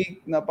to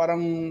speak, na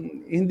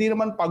parang hindi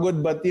naman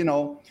pagod, but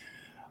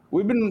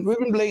we've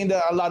been playing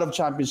a lot of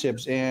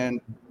championships,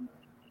 and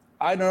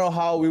I don't know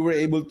how we were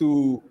able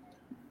to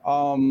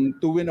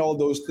win all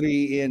those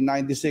 3 in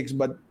 96.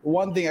 But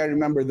one thing I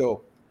remember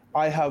though,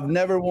 I have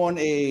never won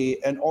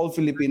an all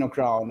Filipino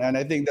crown, and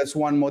I think that's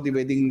one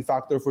motivating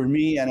factor for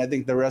me, and I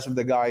think the rest of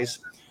the guys,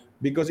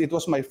 because it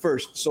was my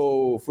first.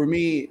 So for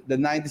me, the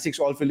 96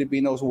 all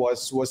Filipinos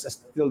was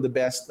still the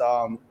best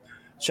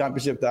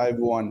championship that I've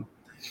won.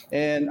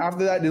 And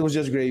after that, it was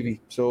just gravy.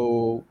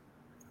 So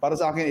para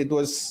sa akin, it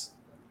was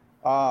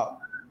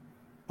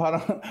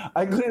parang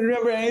I couldn't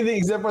remember anything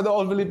except for the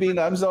all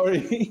Filipino. I'm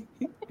sorry.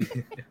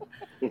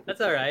 That's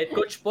all right.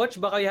 Coach Poch,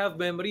 baka you have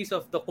memories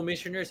of the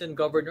commissioners and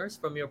governors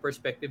from your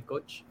perspective,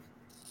 Coach?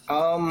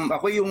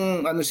 Ako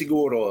yung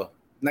siguro,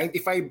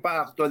 95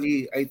 pa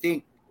actually, I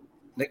think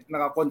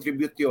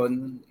naka-contribute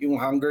yon yung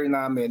hunger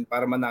namin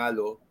para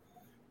manalo.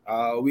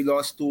 We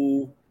lost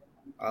to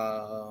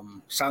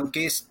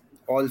Sankist,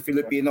 all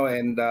Filipino,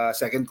 and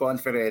second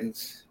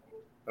conference.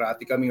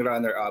 Parati kaming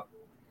runner-up.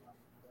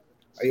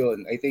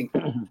 Ayun, I think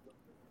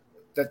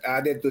that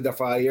added to the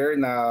fire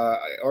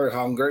or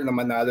hunger na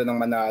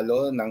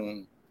manalo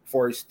ng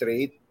 4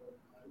 straight.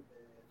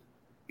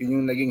 Yun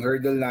yung naging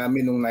hurdle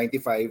namin nung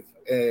 95.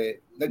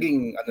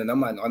 Naging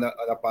naman on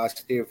a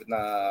positive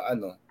na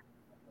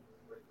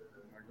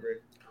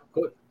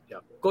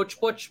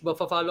Coach Poch,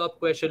 follow up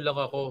question lang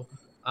ako.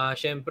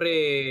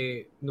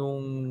 Syempre,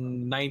 nung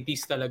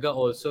 90s talaga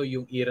also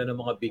yung era ng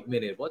mga big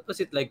men. What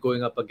was it like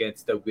going up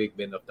against the big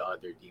men of the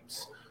other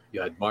teams? You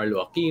had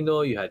Marlo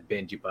Aquino, you had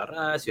Benji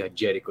Paras, you had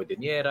Jericho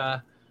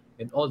Deniera,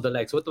 and all the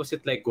likes. What was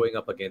it like going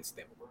up against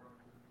them?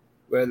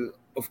 Well,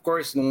 of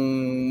course,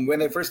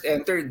 when I first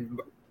entered,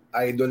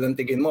 idol ang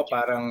tingin mo,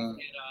 parang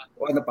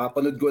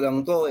napapanood ko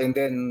lang to, and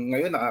then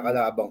ngayon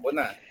nakakalabang ko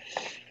na.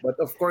 But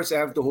of course, I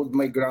have to hold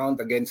my ground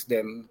against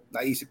them.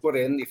 Naisip ko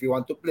rin, if you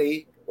want to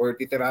play, or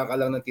titira ka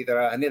lang ng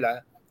titirahan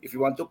nila, if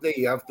you want to play,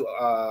 you have to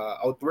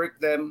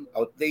outwork them,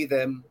 outplay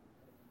them.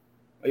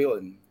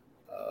 Ayun.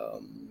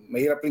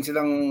 Mahirap rin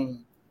silang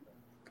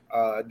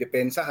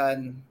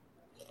depensahan.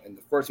 And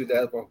of course, with the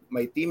help of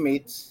my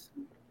teammates,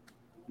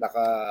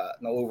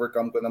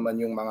 na-overcome ko naman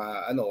yung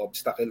mga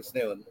obstacles na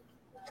yun.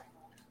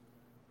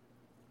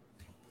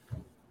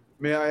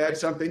 May I add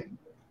something?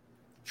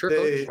 Sure,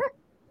 Coach.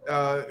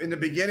 In the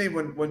beginning,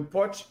 when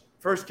Poch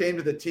first came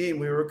to the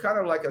team, we were kind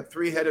of like a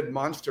 3-headed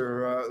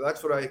monster. That's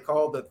what I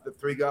called the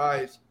 3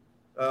 guys.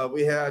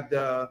 We had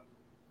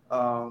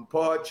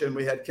Poch, and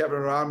we had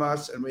Kevin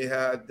Ramos, and we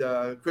had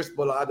Chris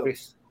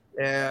Bolados.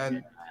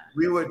 And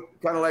we would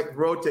kind of like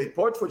rotate.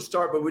 Poch would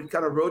start, but we'd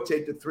kind of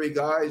rotate the 3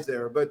 guys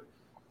there. But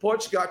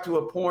Poch got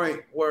to a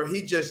point where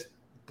he just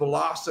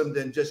blossomed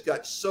and just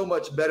got so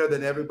much better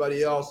than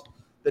everybody else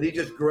that he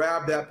just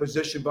grabbed that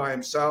position by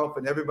himself,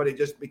 and everybody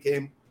just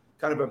became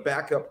kind of a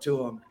backup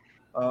to him.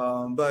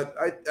 But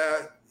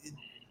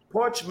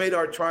Poch made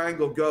our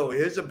triangle go.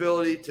 His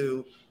ability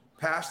to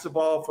pass the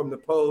ball from the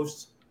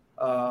post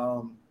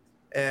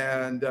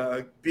and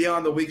be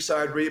on the weak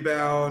side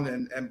rebound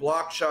and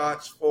block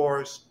shots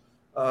for us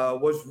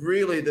was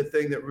really the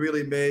thing that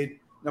really made,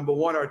 number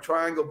one, our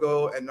triangle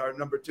go, and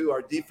number 2,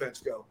 our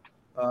defense go.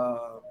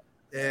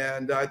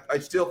 And I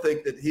still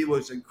think that he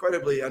was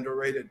incredibly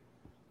underrated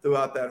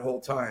throughout that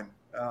whole time.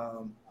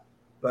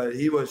 But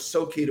he was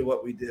so key to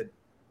what we did.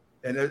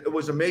 And it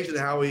was amazing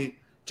how he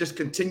just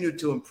continued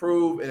to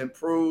improve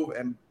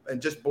and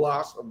just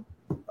blossom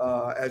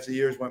as the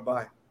years went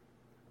by.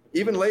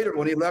 Even later,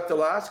 when he left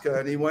Alaska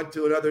and he went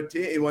to another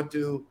team, he went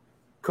to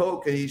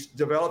Coke, and he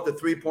developed a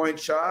 3-point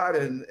shot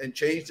and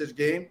changed his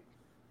game.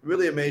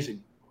 Really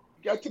amazing.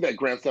 Got to that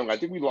Grand Slam. I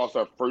think we lost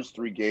our first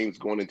 3 games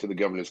going into the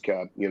Governor's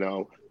Cup,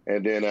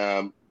 and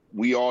then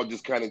we all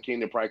just kind of came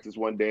to practice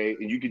one day,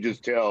 and you could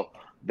just tell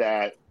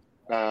that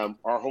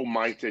our whole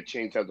mindset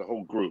changed as a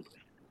whole group.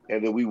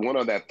 And then we went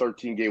on that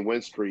 13-game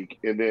win streak.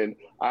 And then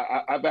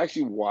I've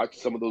actually watched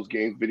some of those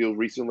games videos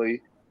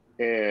recently,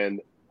 and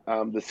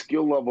the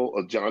skill level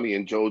of Johnny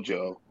and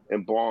JoJo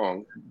and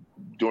Bong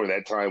during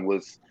that time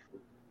was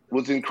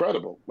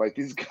incredible. Like,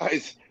 these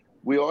guys,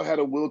 we all had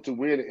a will to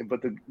win,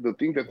 but the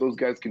thing that those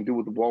guys can do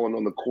with the ball and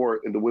on the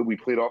court and the way we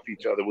played off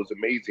each other was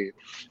amazing.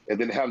 And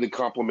then have the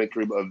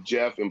complimentary of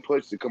Jeff and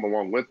Push to come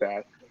along with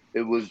that.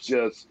 It was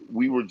just,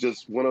 we were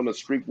just went on a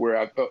streak where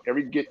I felt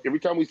every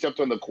time we stepped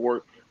on the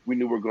court, we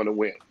knew we were going to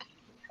win.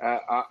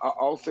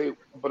 I'll say,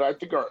 but I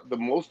think the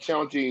most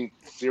challenging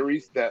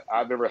series that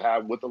I've ever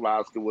had with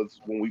Alaska was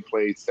when we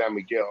played San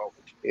Miguel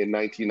in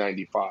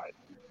 1995.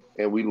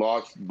 And we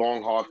lost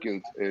Bong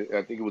Hawkins,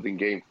 I think it was in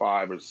game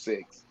 5 or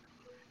 6.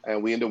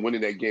 And we ended up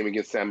winning that game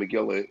against San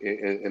Miguel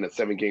in a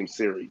 7-game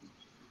series.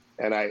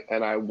 And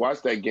I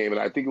watched that game,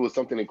 and I think it was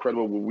something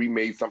incredible where we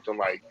made something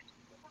like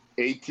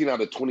 18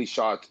 out of 20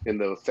 shots in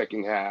the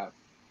second half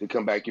to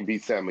come back and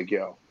beat San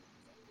Miguel.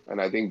 And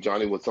I think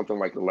Johnny was something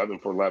like 11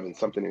 for 11,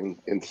 something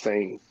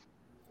insane.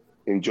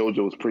 And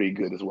JoJo was pretty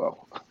good as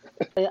well.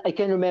 I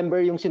can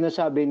remember yung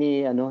sinasabi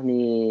ni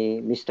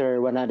Mr.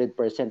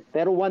 100%.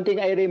 Pero one thing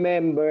I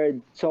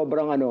remembered,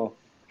 sobrang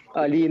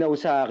linaw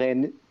sa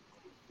akin,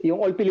 yung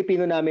All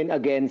Filipino namin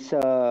against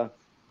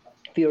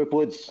Pure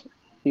Foods,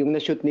 yung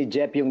na-shoot ni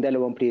Jeff yung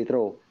 2 free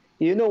throw.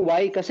 You know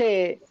why?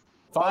 Kasi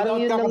Foul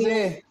out ka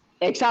kasi.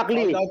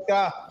 Exactly. Foul out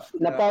ka.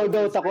 Na-foul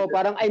out ako.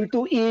 Parang I'm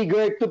too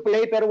eager to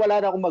play pero wala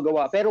na akong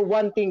magawa. Pero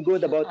one thing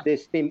good about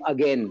this team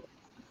again,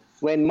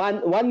 when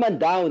one man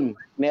down,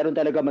 meron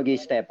talaga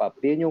mag-step up.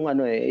 Yun yung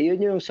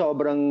yun yung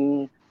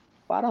sobrang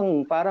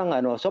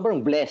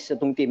sobrang blessed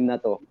itong team na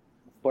to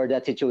for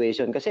that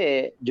situation.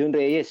 Kasi June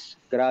Reyes,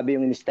 grabe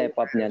yung step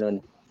up niya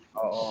nun.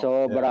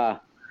 Sobra.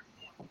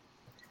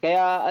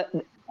 Kaya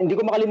hindi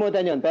ko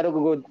makalimutan yon, pero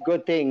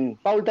good thing.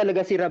 Foul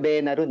talaga si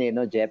Ravena ron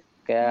no, Jeff?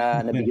 Kaya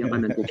nabigyan ka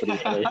ng 2 free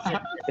throws.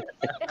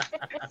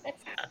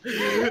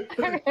 If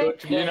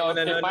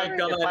I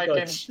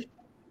can,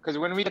 because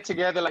when we get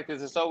together like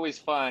this, it's always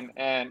fun,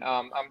 and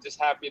I'm just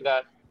happy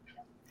that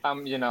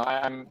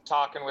I'm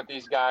talking with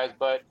these guys.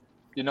 But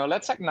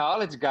let's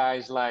acknowledge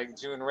guys like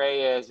June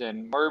Reyes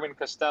and Merwin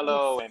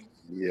Costello and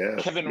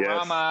Kevin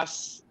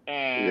Ramos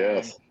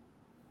and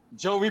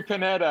Joey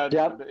Pineda.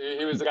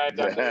 He was the guy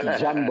that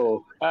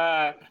Jumbo.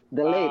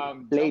 The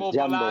late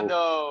Jumbo.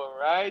 Volando,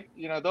 right?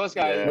 Those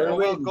guys.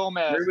 Ruel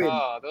Gomez.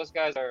 Oh, those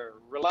guys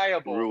are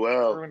reliable.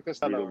 Ruel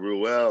Costello.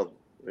 Ruel.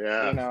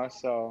 Yeah.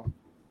 So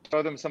show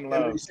them some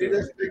love. Can you see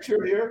this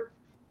picture here?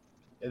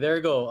 There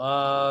you go.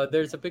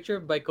 There's a picture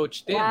by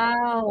Coach Tim.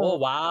 Wow. Oh,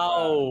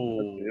 wow.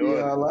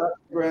 Yeah, last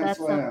Grand That's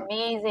Slam.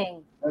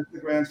 amazing. That's the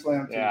Grand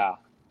Slam team. Yeah.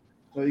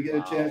 So you get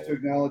a chance to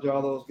acknowledge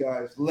all those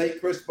guys. Late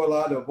Chris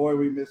Balado, boy,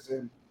 we miss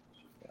him.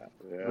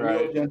 Right.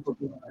 Real gentle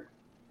guy.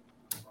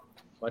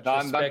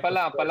 Don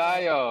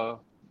Palayo.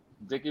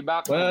 Dickie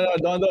Bachman.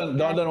 No,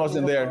 Don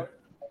wasn't there.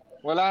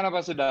 Wala na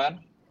ba si Don?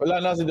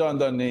 Wala na si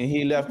Don.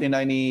 He left in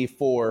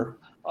 94.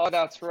 Oh,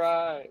 that's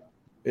right.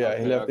 Yeah,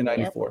 he left in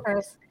 94.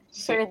 Yes,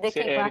 Sir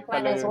Dickie Eric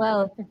Bachman pala as yun.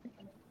 well.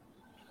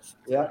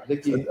 Yeah,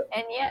 Dickie.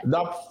 And yeah.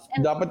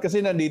 Dapat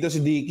kasi nandito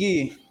si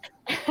Dicky.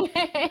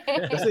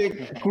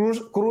 Kasi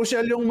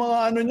crucial yung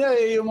mga niya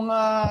yung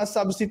mga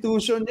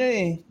substitution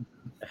niya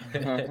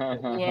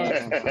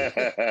Yes.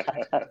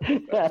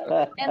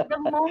 And the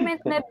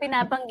moment na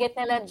pinabanggit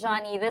nila,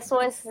 Johnny, this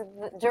was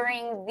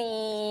during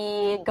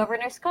the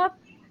Governor's Cup.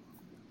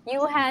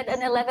 You had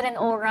an 11-0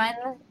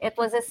 run. It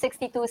was a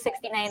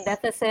 62-69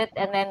 deficit,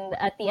 and then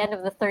at the end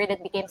of the third,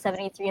 it became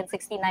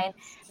 73-69.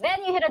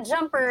 Then you hit a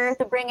jumper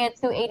to bring it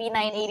to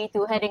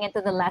 89-82 heading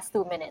into the last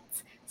 2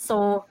 minutes.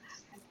 So,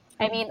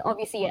 I mean,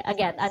 obviously,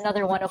 again,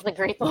 another one of the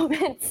great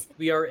moments.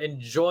 We are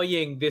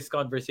enjoying this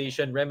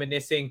conversation,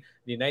 reminiscing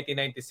the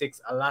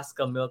 1996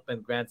 Alaska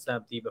Milkman Grand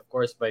Slam team, of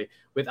course,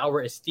 with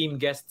our esteemed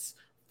guests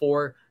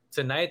for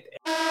tonight.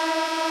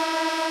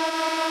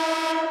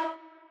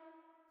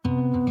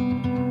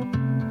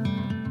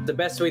 The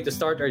best way to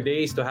start our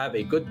day is to have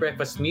a good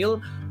breakfast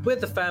meal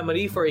with the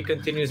family for a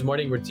continuous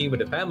morning routine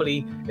with the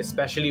family,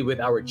 especially with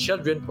our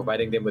children.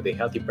 Providing them with a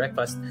healthy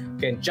breakfast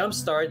can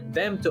jumpstart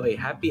them to a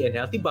happy and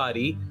healthy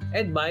body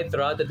and mind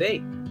throughout the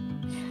day.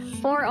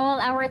 For all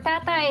our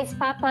tatais,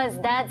 papas,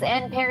 dads,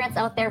 and parents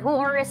out there who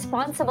are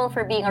responsible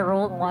for being a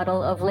role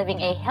model of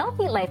living a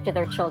healthy life to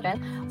their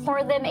children,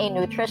 pour them a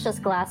nutritious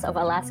glass of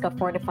Alaska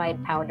Fortified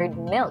Powdered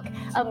Milk,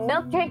 a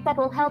milk drink that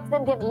will help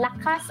them give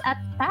lakas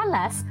at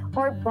talas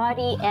or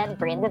body and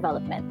brain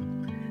development.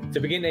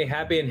 To begin a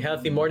happy and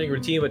healthy morning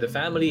routine with the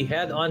family,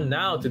 head on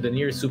now to the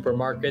nearest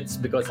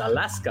supermarkets because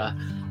Alaska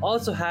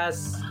also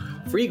has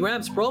free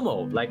grams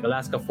promo like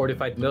Alaska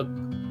Fortified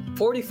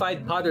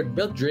Powdered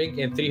Milk Drink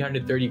in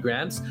 330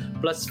 grams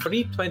plus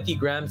free 20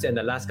 grams and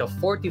Alaska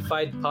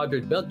Fortified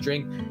Powdered Milk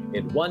Drink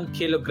in 1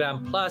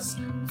 kilogram plus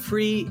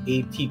free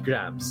 80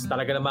 grams.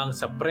 Talaga namang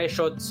sa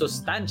presyo at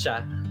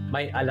sustansya,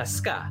 may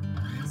Alaska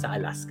sa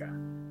Alaska.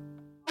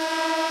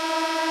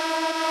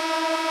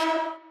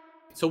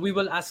 So we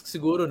will ask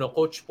siguro,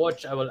 Coach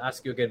Poch, I will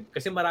ask you again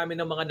kasi marami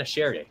ng mga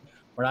na-share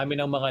Marami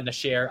ng mga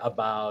na-share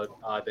about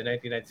the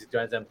 1996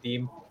 Grand Slam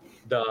team,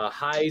 the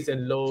highs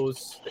and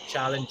lows, the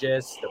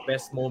challenges, the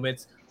best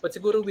moments. But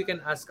siguro we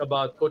can ask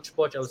about Coach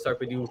Poch. I'll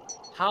start with you.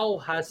 How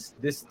has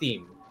this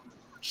team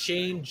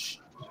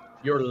changed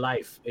your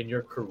life and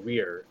your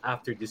career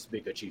after this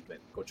big achievement,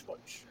 Coach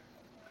Poch?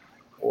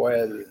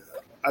 Well,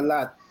 a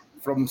lot.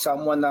 From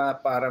someone na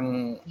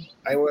parang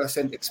I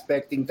wasn't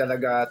expecting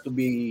talaga to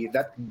be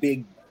that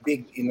big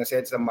in a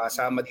sense na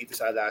masama dito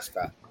sa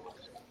Alaska.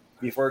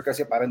 Before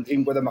kasi parang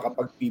dream ko na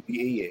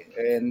makapag-PPA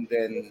And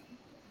then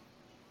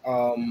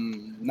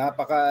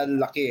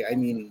napakalaki. I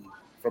mean,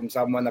 from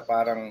someone na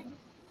parang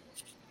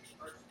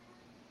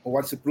who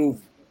wants to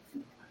prove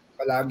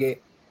palagi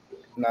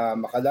na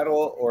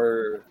makalaro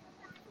or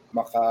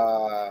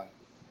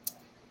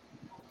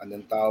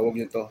anong tawag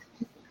nito?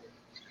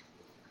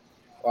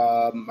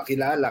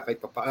 Makilala kahit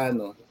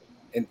papaano.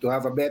 and to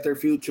have a better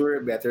future,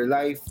 better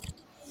life.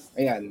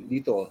 Ayan,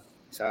 dito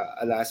sa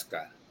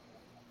Alaska.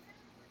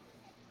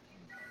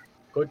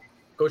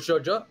 Coach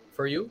Jojo,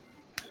 for you?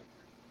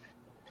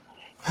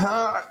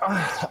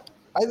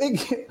 I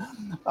think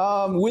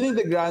winning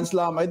the Grand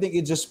Slam, I think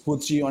it just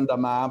puts you on the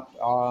map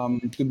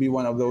to be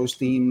one of those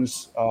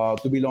teams,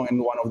 to belong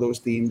in one of those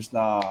teams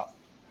na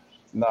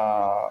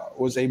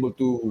was able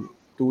to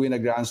win a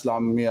Grand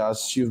Slam.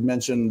 As you've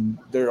mentioned,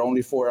 there are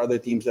only 4 other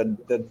teams that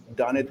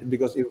done it,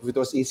 because if it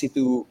was easy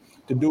to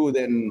do,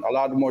 then a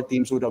lot more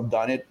teams would have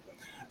done it.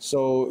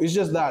 So it's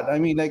just that. I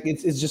mean, like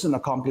it's just an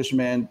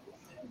accomplishment,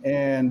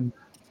 and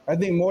I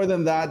think more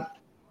than that,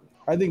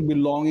 I think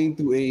belonging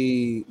to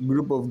a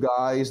group of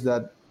guys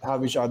that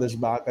have each other's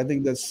back, I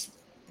think that's,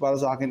 para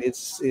sa akin,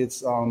 it's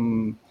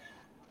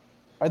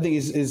I think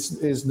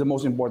is the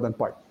most important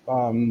part.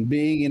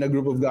 Being in a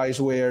group of guys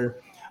where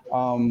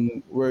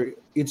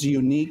it's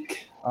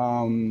unique.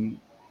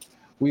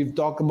 We've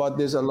talked about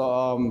this a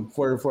lot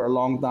for a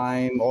long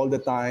time, all the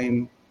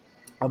time,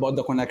 about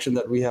the connection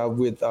that we have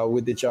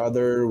with each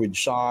other, with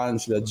Sean,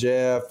 sila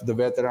Jeff, the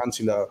veterans,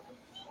 sila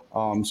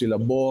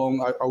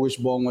Bong. I wish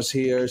Bong was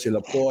here.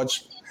 Sila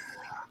Poch.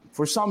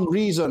 For some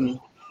reason,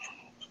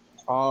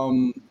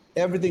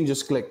 everything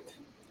just clicked.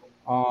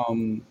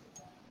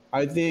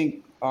 I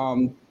think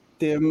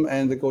Tim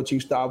and the coaching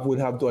staff would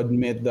have to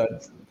admit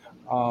that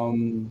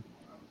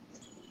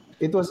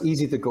it was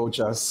easy to coach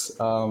us.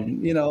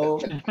 You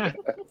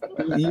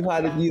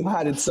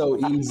had it so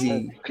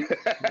easy.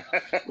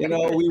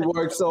 We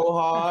work so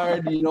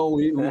hard.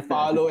 We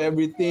follow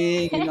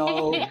everything.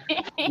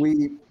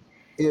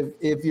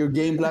 If your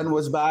game plan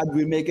was bad,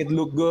 we make it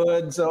look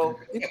good. So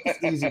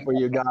it's easy for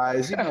you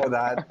guys. You know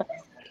that.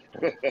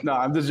 No,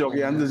 I'm just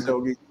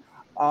joking.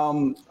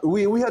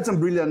 We had some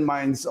brilliant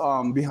minds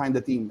behind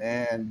the team,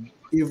 and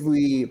if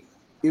we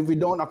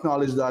don't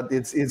acknowledge that,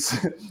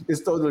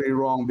 it's totally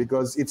wrong,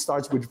 because it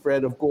starts with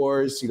Fred, of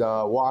course,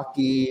 sila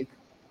Waki,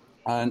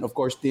 and of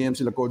course Tim,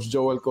 sila Coach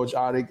Joel, Coach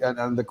Arik,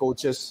 and the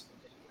coaches.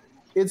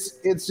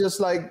 It's just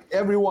like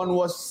everyone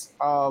was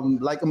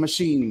like a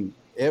machine.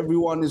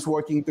 Everyone is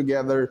working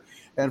together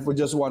and for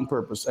just one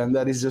purpose, and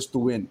that is just to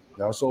win.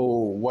 So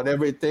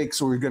whatever it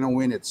takes, we're gonna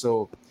win it.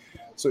 So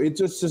it's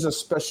just a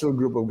special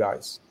group of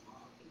guys.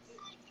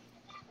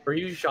 For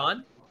you,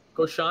 Sean?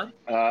 Coach Sean?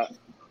 I'm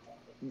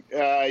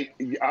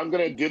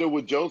gonna ditto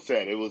what Joe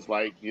said. It was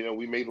like,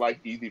 we made life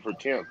easy for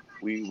Tim.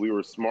 We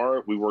were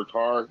smart. We worked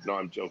hard. No,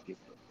 I'm joking.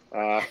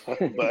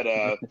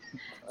 But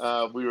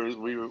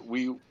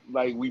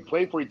we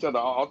played for each other.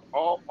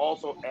 I'll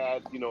also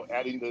add,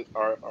 adding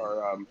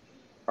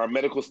our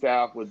medical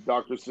staff with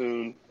Dr.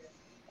 Soon,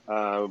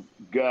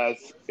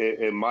 Gus,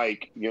 and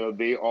Mike.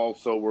 They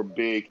also were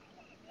big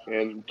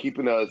in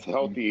keeping us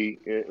healthy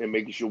and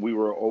making sure we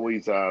were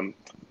always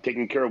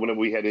taken care of whenever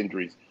we had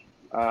injuries.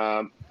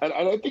 And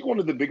I think one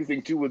of the biggest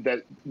things too was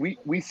that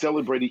we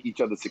celebrated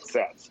each other's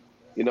success.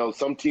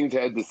 Some teams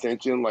had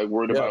dissension, like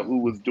worried about who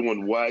was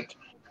doing what.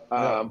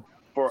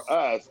 For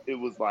us, it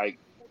was like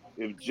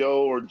if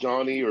Joe or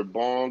Johnny or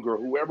Bong or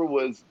whoever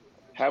was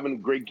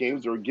having great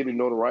games or getting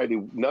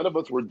notoriety, none of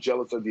us were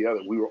jealous of the other.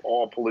 We were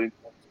all pulling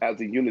as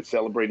a unit,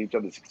 celebrating each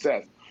other's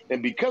success.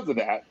 And because of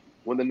that,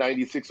 when the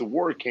 96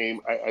 award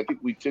came, I think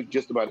we took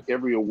just about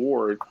every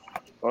award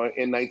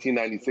in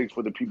 1996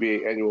 for the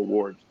PBA annual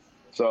awards.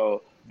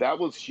 So that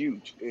was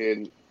huge.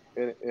 And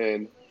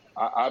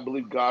I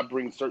believe God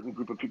brings certain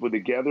group of people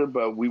together,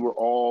 but we were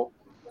all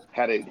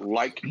had a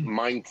like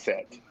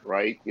mindset,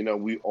 right?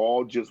 We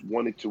all just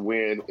wanted to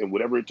win, and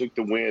whatever it took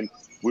to win,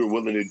 we were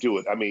willing to do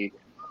it. I mean,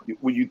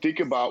 when you think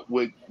about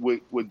what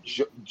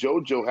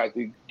JoJo had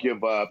to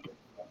give up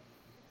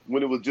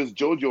when it was just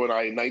JoJo and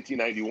I in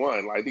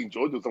 1991, I think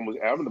JoJo was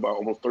averaging about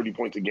almost 30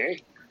 points a game,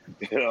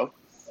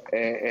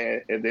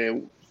 and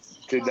then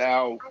to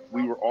now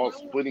we were all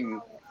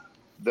splitting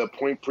the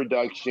point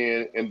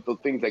production and the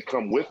things that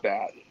come with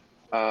that,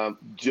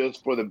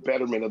 just for the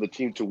betterment of the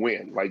team to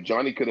win. Like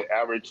Johnny could have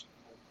averaged,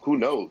 who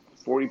knows,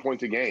 40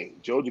 points a game.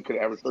 JoJo could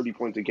have averaged 30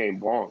 points a game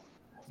long,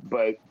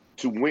 but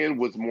to win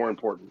was more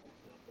important.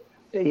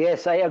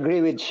 Yes, I agree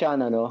with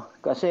Sean,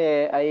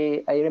 Kasi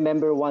I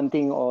remember one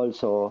thing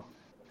also.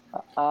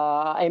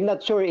 I'm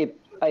not sure if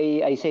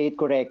I say it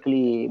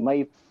correctly.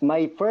 My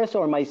first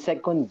or my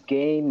second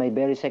game, my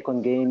very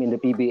second game in the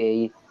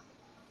PBA,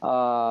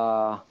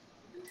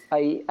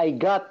 I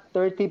got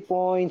 30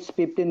 points,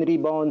 15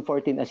 rebounds,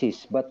 14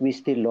 assists, but we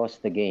still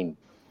lost the game.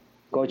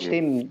 Coach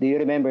Tim, do you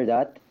remember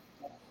that?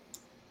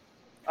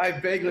 I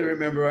vaguely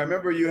remember. I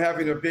remember you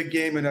having a big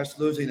game and us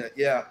losing it.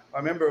 Yeah, I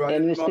remember.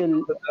 And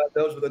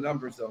those were the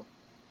numbers, though.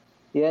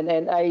 Yeah,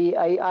 and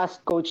I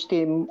asked Coach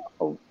Tim,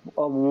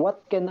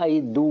 what can I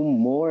do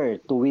more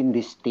to win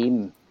this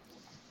team?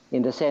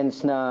 In the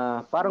sense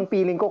na parang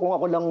feeling ko kung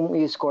ako lang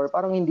i-score,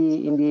 parang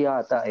hindi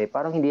yata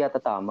parang hindi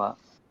yata tama.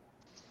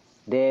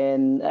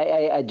 Then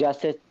I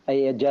adjusted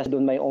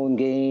on my own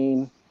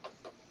game.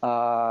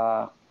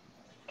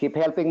 Keep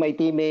helping my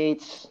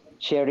teammates,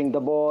 sharing the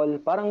ball.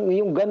 Parang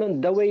yung ganun,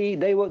 the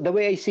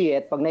way I see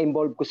it, pag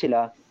na-involve ko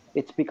sila,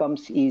 it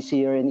becomes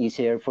easier and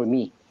easier for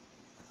me.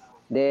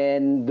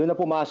 Then, doon na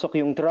pumasok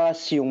yung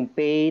trust, yung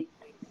faith,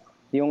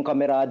 yung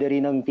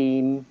camaraderie ng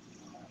team.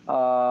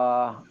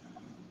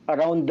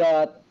 Around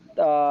that,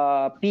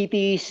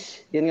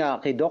 PTs, yun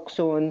nga, kay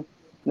Docson,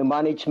 the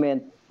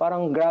management,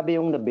 parang grabe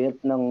yung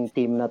na-built ng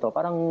team na to.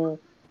 Parang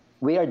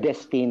we are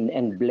destined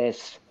and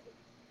blessed.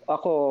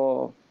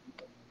 Ako,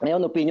 my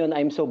own opinion,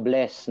 I'm so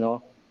blessed,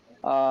 no?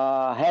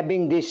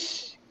 Having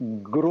this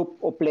group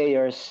of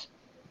players,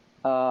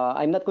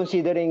 I'm not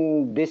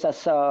considering this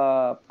as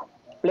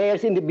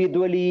players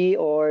individually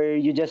or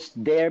you just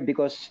there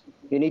because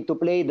you need to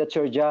play, that's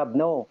your job.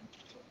 No.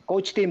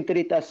 Coach Tim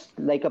treat us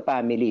like a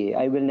family.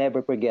 I will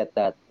never forget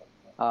that.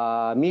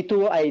 Me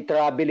too, I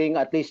traveling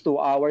at least 2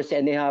 hours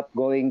and a half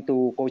going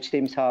to Coach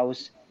Tim's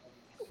house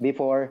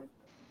before.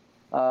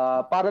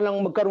 Para lang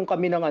magkaroon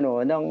kami ng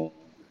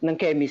ng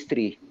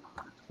chemistry.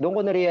 Doon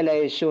ko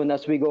na-realize yun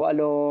as we go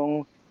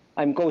along.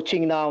 I'm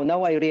coaching now.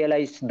 Now I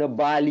realize the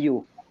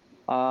value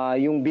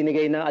yung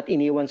binigay na at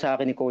iniwan sa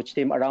akin ni Coach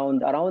Tim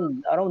around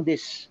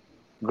this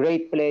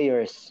great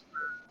players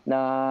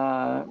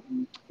na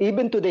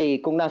even today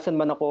kung nasan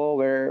man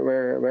ako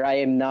where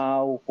I am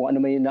now, kung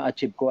ano man yung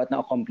na-achieve ko at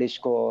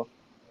na-accomplish ko.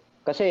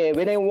 Kasi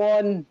when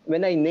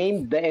I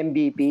named the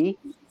MVP,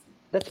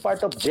 that's part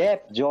of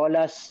Jeff,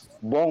 Jolas,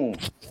 Bong.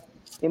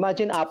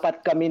 Imagine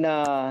 4 kami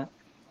na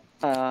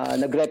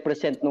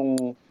nag-represent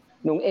nung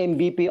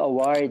MVP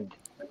award.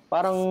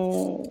 Parang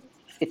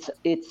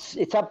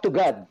it's up to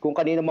God kung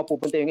kanino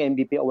mapupunta yung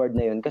MVP award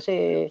na yun.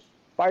 Kasi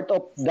part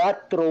of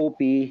that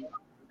trophy,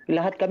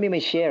 lahat kami may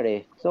share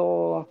eh.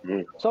 So,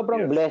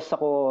 sobrang blessed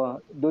ako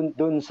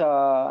dun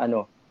sa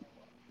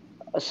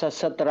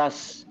sa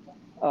trust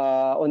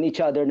on each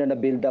other na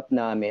na-build up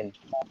namin.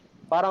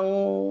 Parang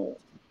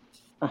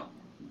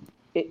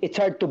it's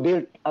hard to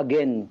build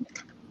again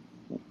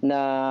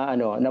na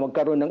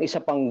magkaroon ng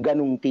isa pang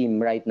ganung team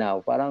right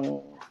now.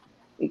 Parang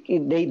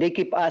they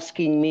keep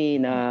asking me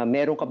na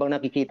meron ka bang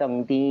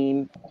nakikitang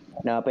team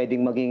na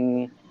pwedeng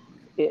maging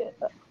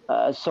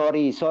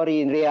sorry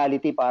in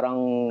reality parang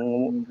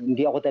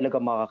hindi ako talaga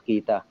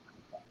makakita.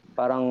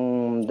 Parang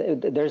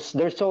there's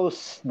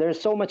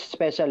so much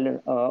special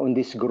on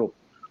this group.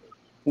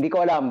 Hindi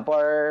ko alam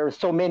for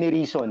so many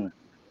reasons.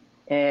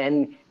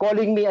 And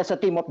calling me as a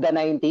team of the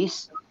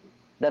 90s,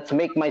 that's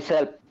make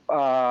myself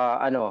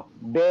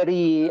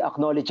very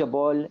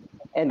acknowledgeable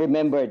and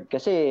remembered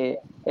kasi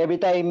every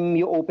time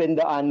you open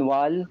the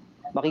annual,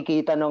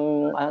 makikita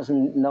ng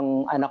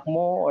anak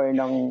mo or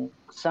ng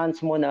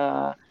sons mo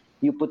na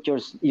you put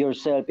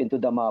yourself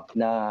into the map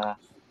na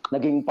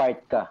naging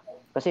part ka.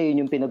 Kasi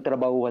yun yung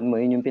pinagtrabahuhan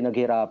mo, yun yung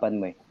pinaghirapan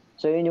mo.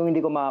 So yun yung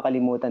hindi ko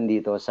makakalimutan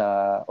dito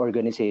sa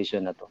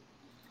organization na to.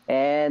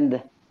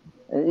 And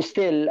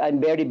still,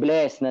 I'm very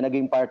blessed na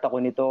naging part ako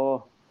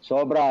nito.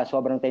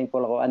 Sobrang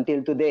thankful ako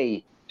until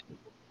today.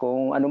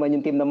 Kung ano man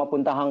yung team na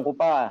mapuntahan ko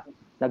pa,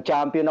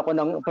 nag-champion ako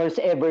ng first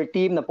ever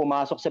team na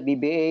pumasok sa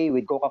BBA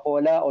with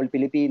Coca-Cola, All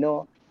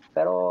Filipino.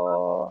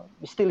 Pero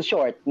still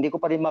short. Hindi ko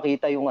pa rin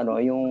makita yung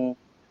yung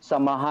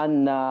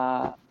samahan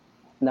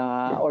na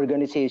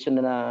organization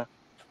na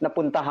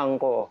napuntahan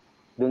ko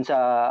dun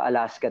sa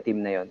Alaska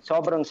team na yon.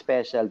 Sobrang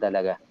special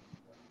talaga.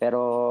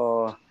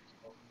 Pero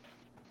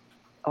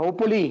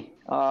hopefully,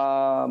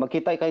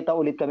 magkita-kita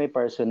ulit kami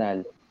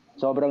personal.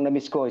 Sobrang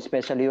na-miss ko,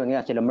 especially yun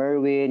nga, sila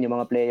Merwin, yung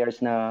mga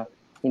players na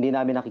hindi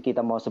namin nakikita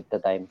most of the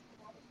time.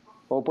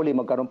 Hopefully,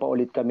 magkaroon pa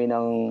ulit kami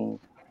ng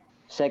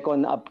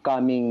second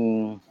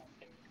upcoming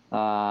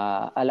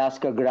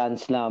Alaska Grand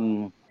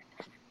Slam.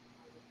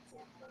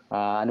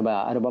 Ano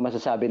ba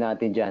masasabi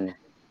natin dyan?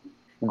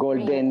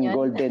 Golden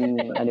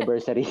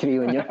anniversary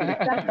reunion.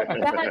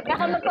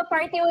 Baka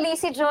magpa-party uli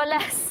si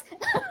Jolas.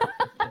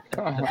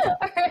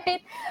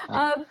 Alright.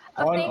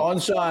 On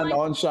Sean.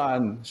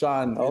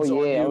 Oh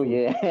yeah.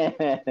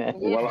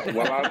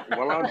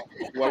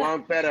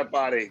 Walang pera,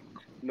 pare.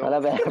 No,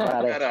 wala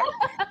pera.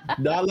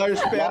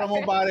 Dollars pera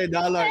mo, pare.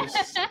 Dollars.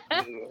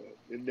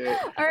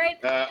 Alright.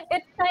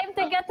 It's time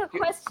to get to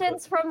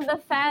questions from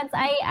the fans.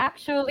 I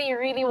actually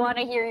really want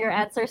to hear your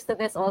answers to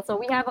this also.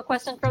 We have a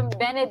question from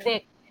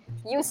Benedict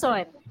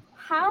Yuson.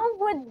 How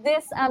would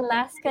this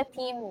Alaska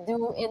team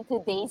do in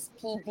today's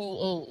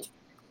PBA?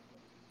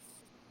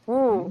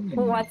 Who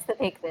wants to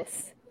take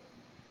this?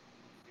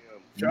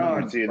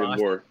 Sean,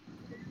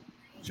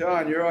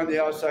 Sean, you're on the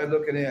outside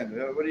looking in.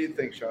 What do you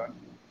think, Sean?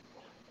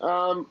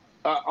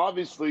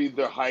 Obviously,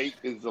 the height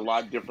is a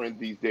lot different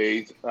these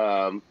days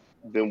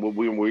than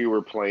when we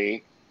were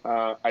playing.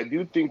 I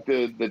do think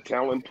the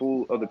talent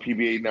pool of the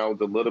PBA now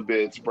is a little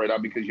bit spread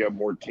out because you have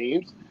more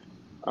teams.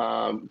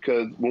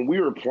 Because when we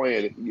were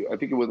playing, I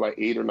think it was like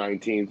 8 or 9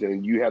 teams,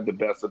 and you had the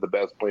best of the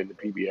best playing the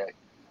PBA.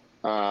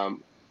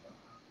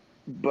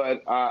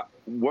 But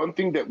one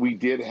thing that we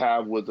did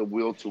have was a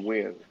will to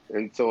win.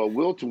 And so a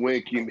will to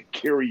win can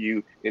carry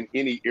you in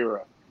any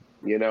era,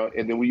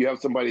 And then when you have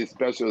somebody as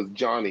special as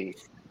Johnny,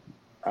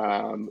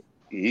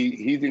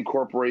 he's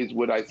incorporates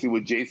what I see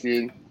what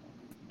Jason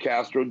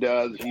Castro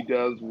does. He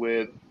does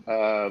what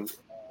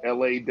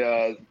LA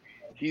does.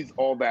 he's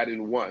all that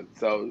in one.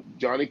 So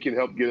Johnny can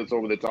help get us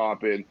over the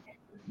top, and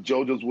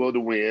JoJo's will to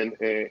win,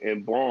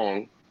 and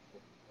Bong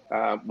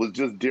was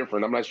just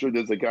different. I'm not sure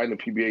there's a guy in the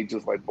PBA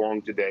just like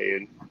Bong today,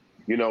 and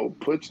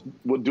Putsch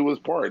will do his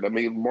part. I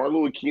mean,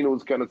 Marlo Aquino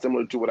is kind of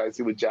similar to what I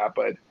see with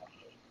Japad,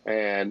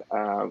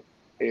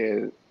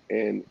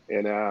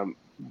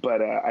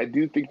 but I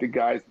do think the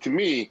guys, to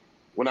me,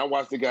 when I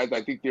watch the guys,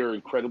 I think they're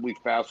incredibly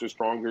faster,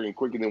 stronger, and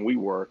quicker than we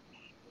were.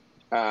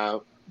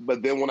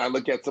 But then when I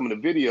look at some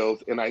of the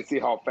videos and I see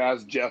how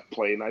fast Jeff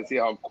played and I see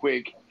how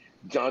quick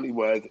Johnny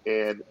was,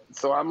 and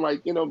so I'm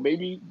like,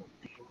 maybe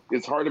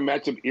it's hard to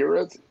match up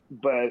eras,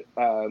 but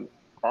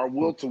our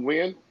will to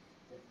win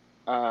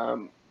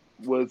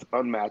was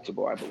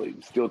unmatchable, I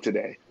believe, still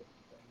today.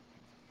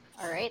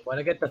 All right. Want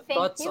to get the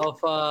thoughts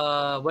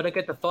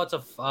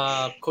of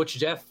Coach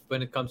Jeff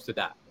when it comes to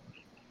that?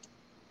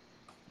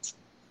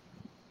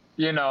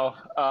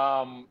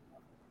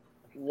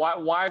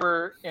 Why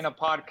we're in a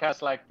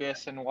podcast like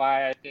this, and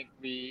why I think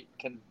we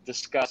can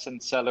discuss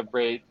and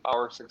celebrate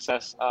our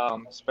success,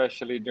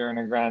 especially during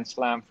a Grand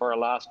Slam for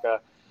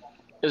Alaska,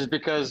 is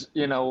because,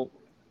 and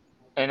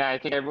I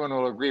think everyone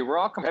will agree, we're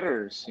all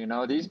competitors.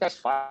 These guys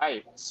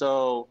fight.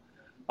 So,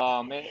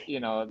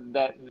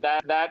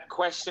 that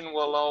question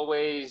will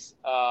always,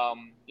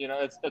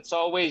 it's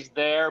always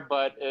there,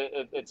 but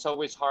it's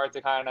always hard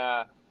to kind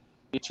of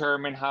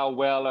determine how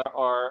well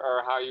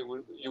or how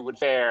you would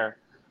fare.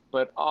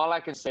 But all I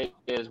can say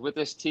is, with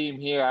this team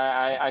here,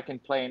 I can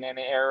play in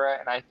any era,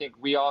 and I think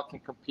we all can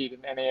compete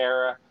in any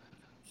era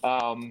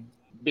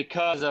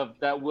because of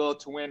that will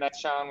to win that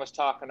Sean was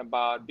talking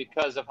about,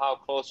 because of how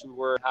close we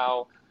were,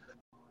 how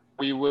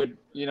we would,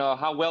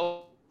 how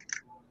well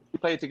we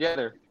play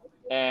together.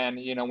 And,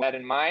 with that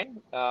in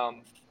mind. All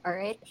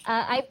right.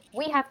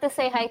 We have to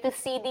say hi to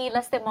CD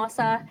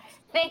Lastimosa.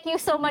 Thank you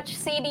so much,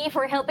 CD,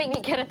 for helping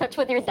me get in touch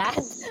with your dad.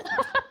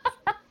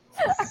 All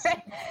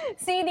right.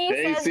 CD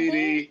hey, says,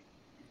 CD.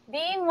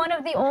 Being one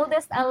of the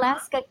oldest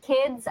Alaska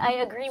kids, I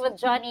agree with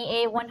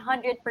Johnny A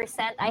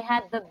 100%. I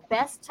had the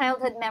best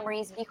childhood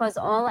memories because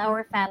all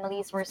our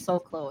families were so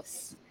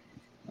close.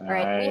 All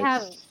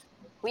right.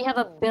 We have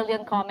a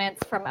billion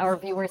comments from our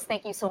viewers.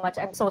 Thank you so much.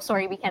 I'm so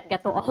sorry we can't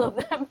get to all of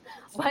them.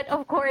 But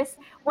of course,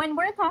 when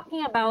we're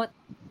talking about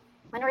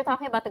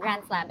the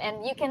Grand Slam,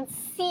 and you can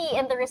see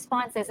in the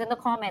responses, in the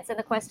comments, and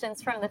the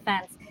questions from the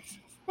fans,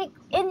 like,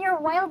 in your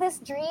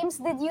wildest dreams,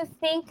 did you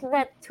think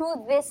that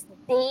to this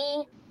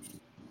day,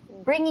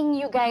 bringing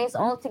you guys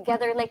all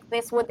together like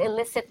this would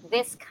elicit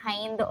this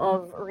kind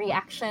of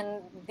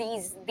reaction,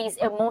 these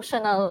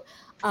emotional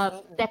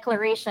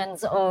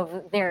declarations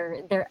of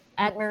their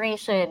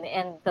admiration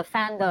and the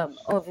fandom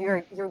of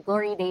your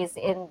glory days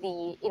in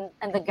the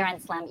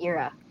Grand Slam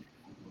era?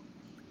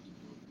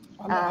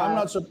 I'm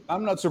not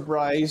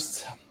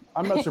surprised.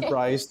 I'm not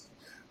surprised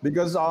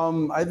because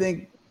I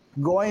think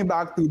going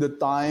back to the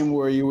time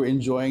where you were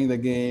enjoying the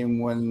game,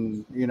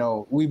 when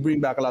we bring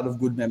back a lot of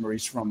good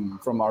memories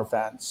from our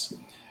fans,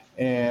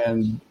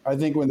 and I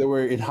think when they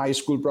were in high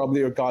school,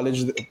 probably, or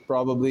college,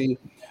 probably,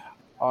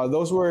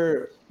 those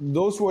were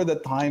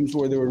the times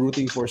where they were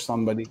rooting for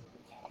somebody,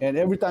 and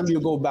every time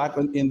you go back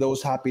in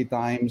those happy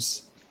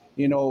times,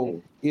 it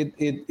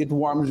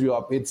warms you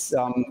up. It's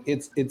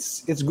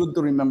good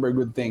to remember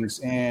good things,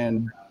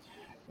 and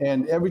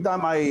every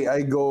time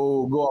I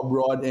go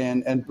abroad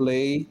and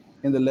play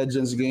in the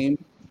Legends game,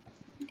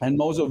 and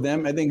most of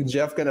them, I think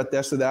Jeff can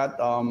attest to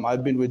that.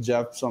 I've been with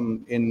Jeff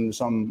in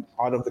some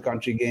out of the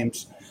country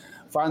games.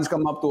 Fans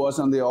come up to us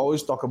and they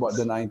always talk about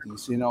the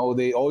 90s.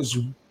 They always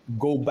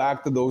go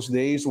back to those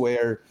days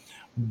where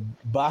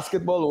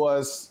basketball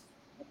was,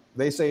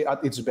 they say,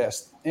 at its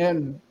best.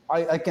 And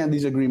I can't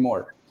disagree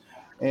more.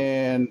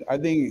 And I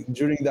think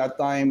during that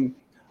time,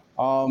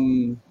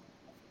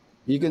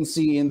 you can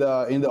see in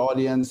the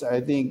audience, I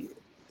think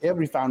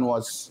every fan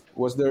was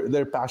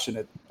they're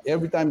passionate.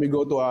 Every time you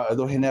go to a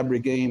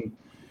Ginebra game,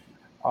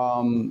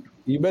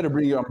 you better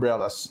bring your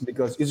umbrellas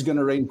because it's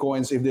gonna rain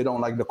coins if they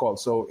don't like the call.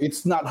 So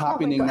it's not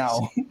happening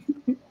now.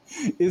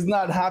 It's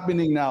not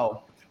happening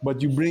now.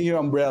 But you bring your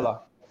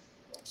umbrella.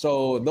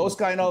 So those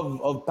kind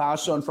of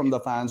passion from the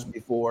fans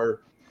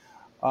before.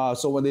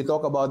 So when they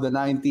talk about the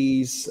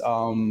 90s,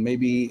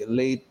 maybe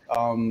late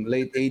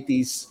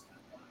 80s,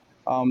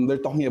 they're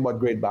talking about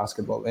great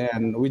basketball.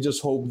 And we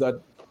just hope that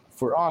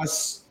for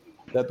us,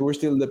 that we're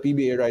still in the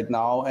PBA right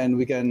now, and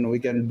we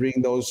can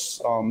bring those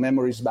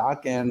memories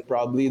back and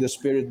probably the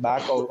spirit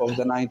back of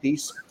the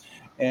 90s.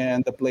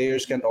 And the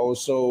players can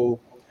also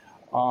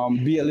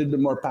be a little bit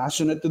more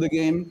passionate to the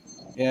game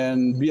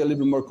and be a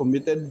little bit more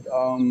committed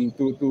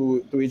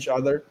to each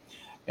other.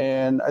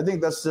 And I think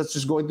that's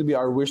just going to be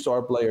our wish to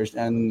our players.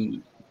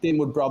 And Tim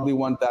would probably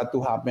want that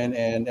to happen,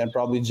 and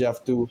probably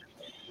Jeff too.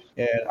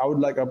 And I would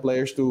like our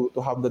players to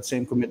have that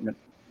same commitment.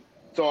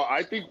 So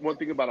I think one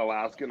thing about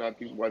Alaska, and I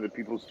think why the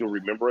people still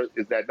remember it,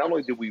 is that not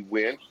only did we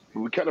win,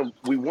 but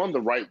we won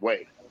the right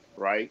way,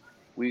 right?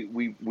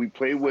 We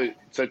played with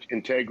such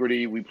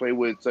integrity, we played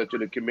with such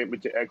a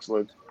commitment to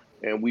excellence,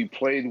 and we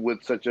played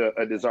with such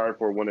a desire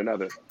for one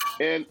another.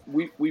 and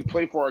we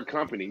play for our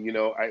company. You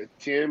know,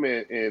 Tim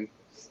and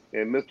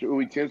Mr.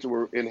 Uwe Tinson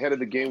were in head of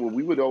the game where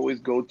we would always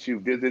go to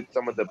visit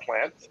some of the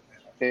plants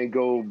and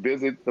go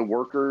visit the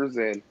workers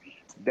and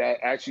that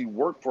actually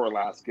worked for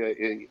Alaska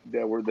and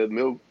that were the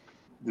milk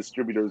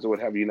distributors or what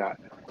have you not.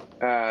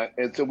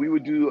 And so we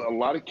would do a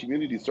lot of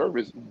community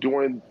service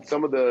during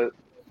some of the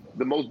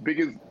most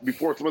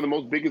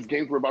biggest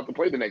games we're about to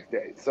play the next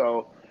day.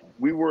 So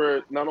we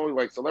were not only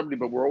like celebrity,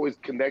 but we're always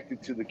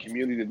connected to the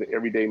community, the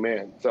everyday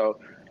man. So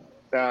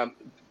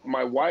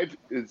my wife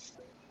is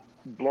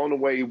blown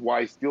away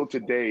why still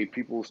today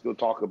people still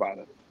talk about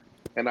it.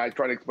 And I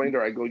try to explain to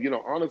her, I go, you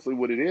know, honestly,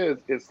 what it is,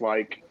 it's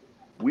like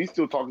we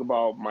still talk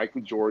about Michael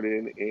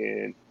Jordan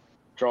and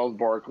Charles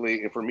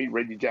Barkley, and for me,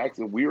 Reggie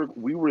Jackson. We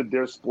were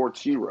their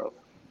sports hero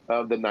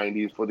of the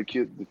 90s for the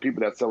kids, the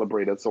people that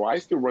celebrate us. So I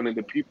still run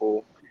into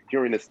people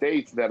here in the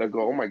States that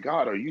go, oh my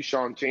God, are you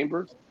Sean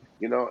Chambers?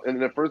 You know,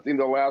 and the first thing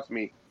they'll ask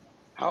me,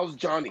 how's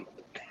Johnny?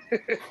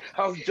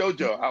 How's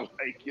JoJo? I'm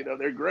like, you know,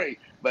 they're great.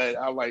 But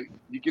I'm like,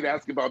 you can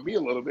ask about me a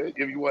little bit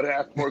if you want to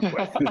ask more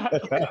questions.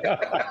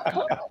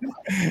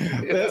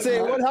 Let's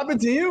say, what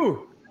happened to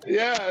you?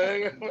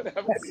 Yeah, what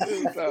happened to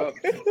you? So,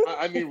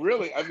 I mean,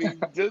 really, I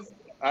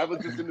was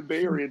just in the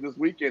Bay Area this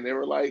weekend. They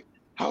were like,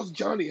 how's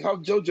Johnny? How's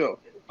JoJo?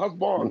 How's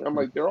Bong? I'm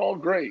like, they're all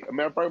great. As a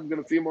matter of fact, I'm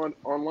going to see them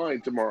online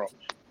tomorrow.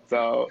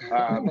 So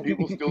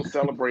people still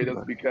celebrate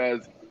us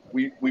because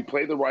we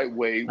play the right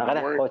way.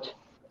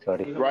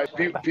 Sorry. Right?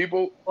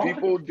 People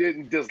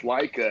didn't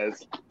dislike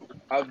us.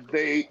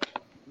 They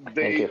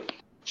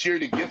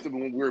cheered against them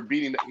when we were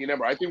beating. You know,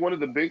 I think one of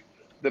the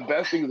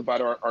best things about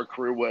our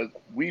career was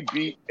we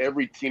beat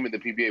every team in the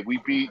PBA. We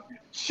beat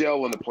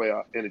Shell in the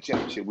playoff in the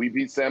championship. We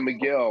beat San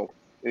Miguel.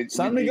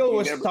 San Miguel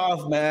was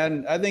tough,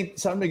 man. I think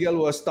San Miguel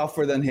was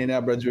tougher than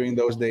Ginebra during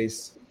those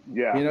days.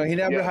 Yeah. You know,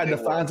 Ginebra had the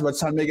fans, but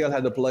San Miguel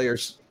had the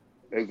players.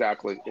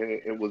 Exactly. And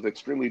it was an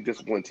extremely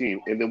disciplined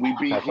team. And then we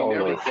beat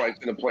Ginebra twice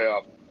in the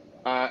playoff.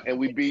 And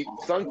we beat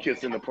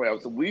Sunkiss in the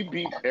playoffs. So we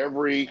beat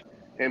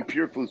and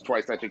Pure Foods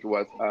twice, I think it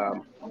was.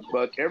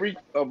 But every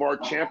of our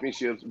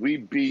championships, we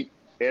beat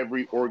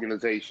every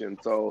organization.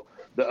 So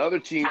the other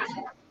teams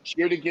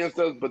cheered against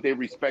us, but they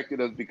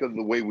respected us because of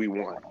the way we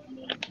won.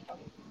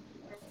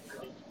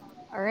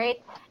 All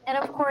right. And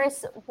of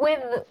course,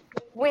 with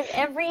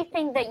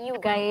everything that you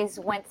guys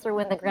went through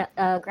in the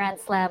Grand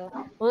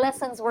Slam,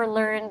 lessons were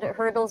learned,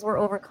 hurdles were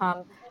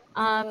overcome.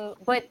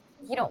 But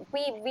you know,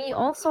 we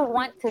also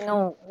want to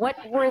know what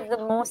were the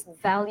most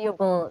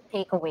valuable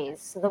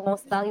takeaways, the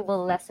most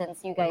valuable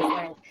lessons you guys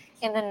learned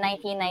in the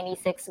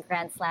 1996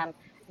 Grand Slam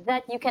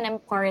that you can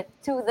impart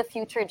to the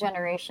future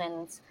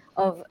generations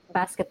of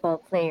basketball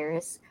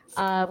players.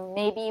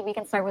 Maybe we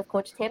can start with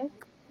Coach Tim.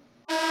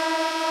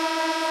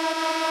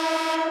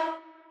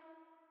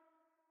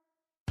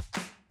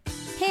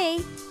 Hey,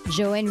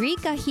 Joe and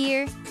Rika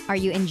here. Are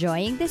you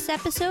enjoying this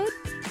episode?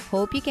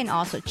 Hope you can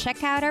also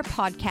check out our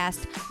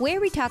podcast where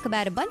we talk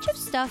about a bunch of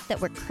stuff that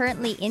we're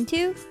currently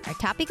into, our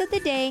topic of the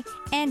day,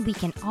 and we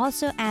can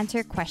also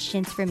answer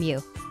questions from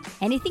you.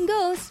 Anything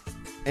goes.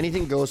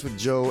 Anything Goes with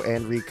Joe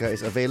and Rika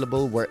is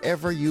available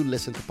wherever you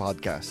listen to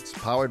podcasts,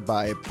 powered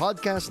by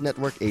Podcast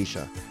Network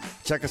Asia.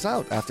 Check us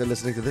out after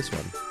listening to this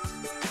one.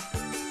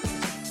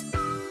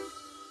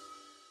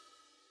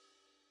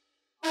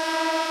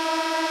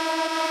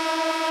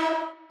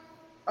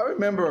 I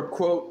remember a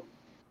quote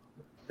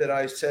that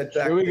I said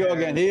back. Here we go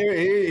again.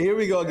 Here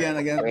we go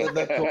again.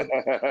 That quote.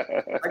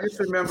 I just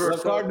remember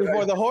the cart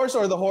before the horse,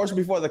 or the horse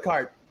before the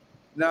cart.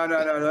 No.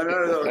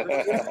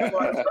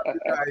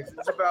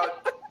 It's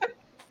about.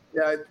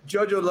 Yeah,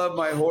 JoJo loved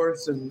my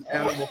horse and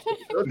animals.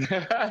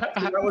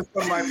 That was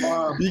from my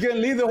mom. You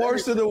can lead the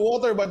horse to the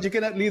water, but you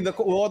cannot lead the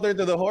water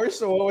to the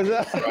horse. Or what was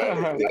that?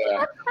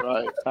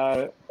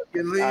 Right.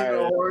 You can lead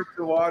the horse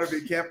to water,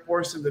 but you can't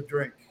force him to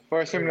drink.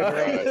 Force him to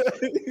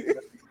drink.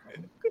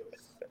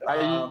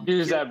 I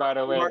use that, by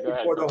the way.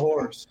 For the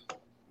horse.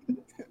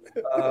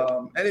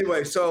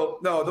 Anyway, so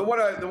no, the one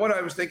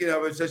I was thinking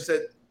of is just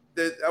that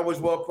I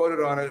was well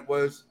quoted on it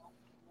was,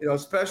 you know,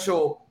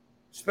 special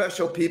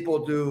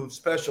people do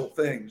special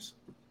things,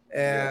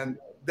 and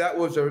that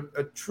was a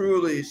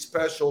truly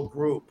special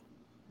group,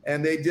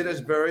 and they did a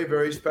very,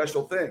 very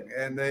special thing,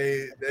 and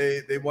they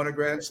won a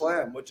Grand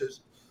Slam, which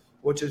is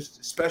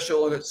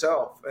special in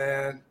itself,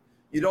 and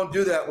you don't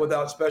do that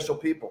without special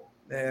people,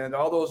 and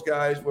all those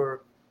guys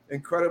were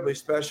incredibly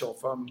special,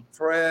 from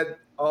Fred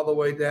all the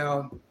way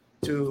down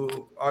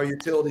to our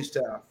utility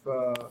staff,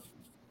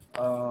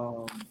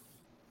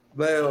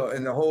 Leo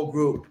and the whole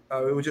group.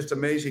 It was just an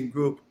amazing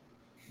group.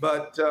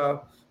 But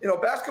you know,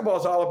 basketball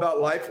is all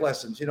about life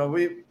lessons. You know,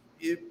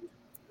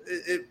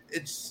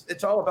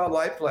 it's all about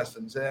life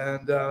lessons,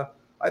 and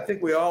I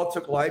think we all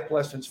took life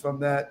lessons from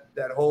that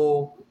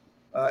whole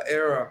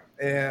era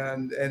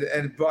and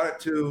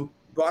brought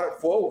it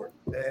forward.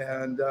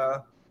 And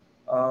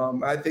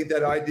I think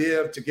that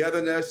idea of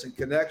togetherness and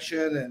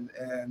connection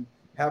and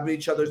having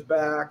each other's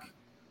back,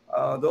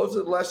 those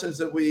are the lessons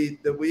that we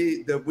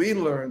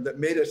learned that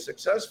made us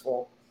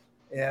successful.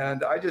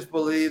 And I just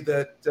believe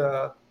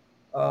that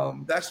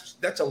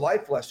that's a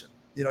life lesson.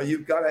 You know,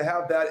 you've got to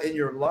have that in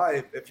your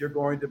life if you're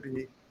going to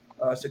be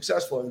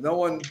successful. No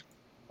one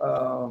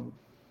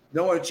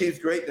achieves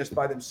greatness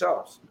by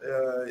themselves.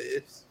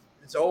 It's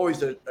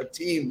always a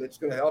team that's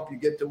going to help you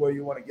get to where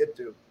you want to get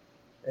to,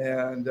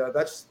 and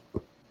that's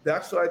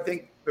what I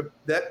think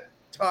that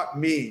taught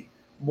me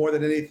more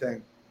than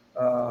anything.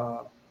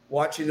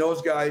 Watching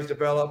those guys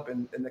develop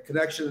and the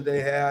connection that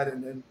they had,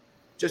 and then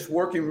just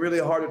working really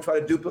hard to try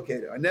to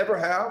duplicate it. I never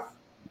have.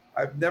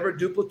 I've never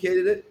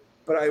duplicated it,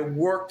 but I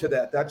work to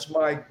that. That's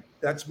my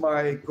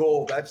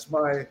goal. That's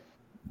my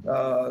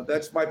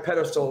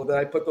pedestal that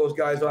I put those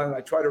guys on, and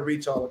I try to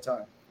reach all the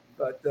time.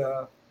 But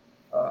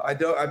I've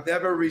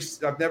never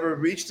reached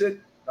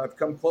it. I've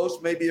come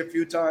close maybe a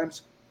few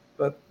times,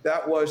 but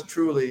that was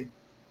truly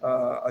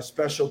a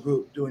special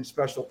group doing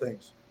special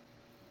things.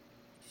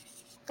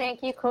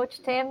 Thank you,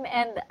 Coach Tim.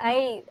 And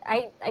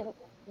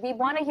we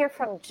want to hear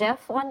from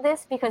Jeff on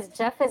this, because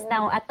Jeff is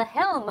now at the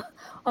helm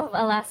of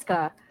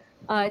Alaska.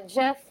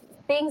 Jeff,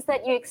 things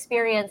that you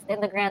experienced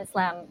in the Grand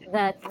Slam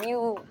that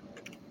you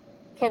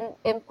can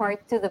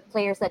impart to the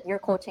players that you're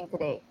coaching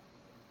today?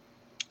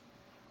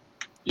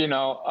 You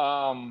know,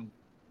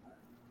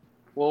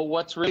 well,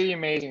 what's really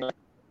amazing,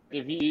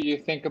 if you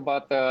think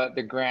about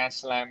the Grand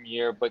Slam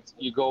year, but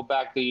you go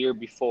back the year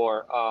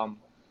before,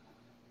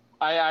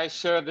 I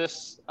share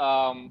this,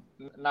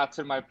 not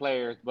to my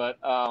players, but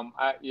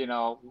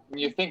when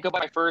you think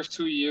about my first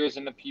 2 years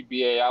in the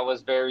PBA, I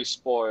was very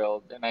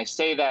spoiled. And I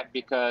say that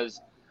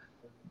because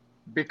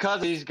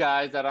of these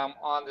guys that I'm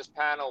on this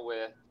panel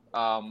with,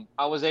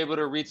 I was able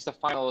to reach the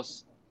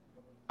finals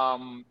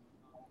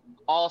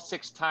all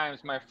 6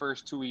 times my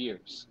first 2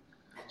 years.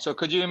 So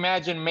could you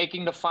imagine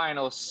making the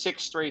finals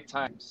 6 straight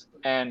times,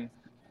 and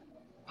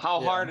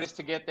how hard it is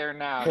to get there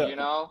now, you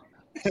know?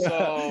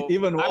 So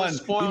even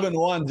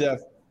one, Jeff.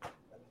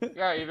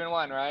 Yeah, even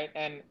one, right?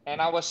 And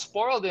I was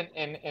spoiled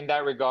in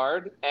that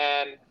regard.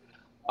 And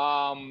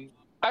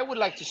I would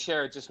like to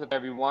share it just with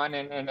everyone.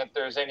 And if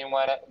there's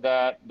anyone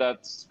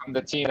that's from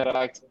the team that I'd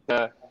like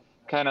to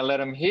kind of let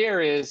them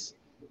hear is,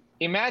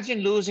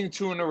 imagine losing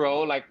 2 in a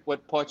row, like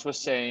what Poch was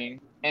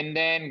saying, and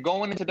then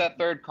going into that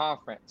third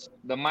conference,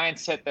 the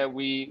mindset that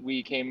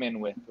we came in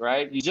with,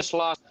 right? You just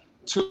lost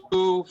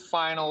 2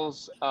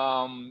 finals,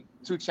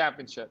 2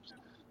 championships.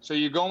 So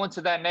you go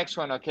into that next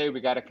one, okay, we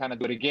got to kind of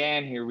do it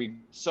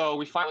again. So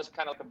we find it was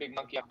kind of like a big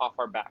monkey off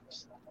our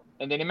backs.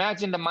 And then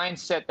imagine the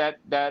mindset that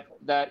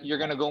you're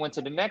going to go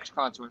into the next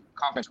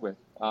conference with.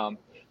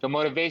 The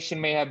motivation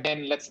may have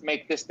been, let's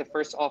make this the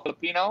first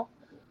All-Filipino.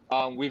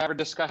 We've never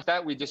discussed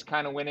that. We just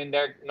kind of went in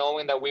there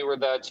knowing that we were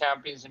the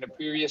champions in the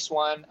previous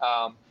one.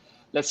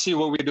 Let's see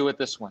what we do with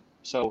this one.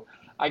 So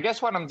I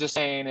guess what I'm just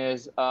saying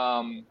is,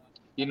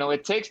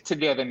 it takes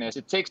togetherness.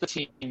 It takes the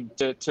team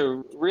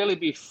to really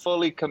be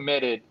fully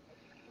committed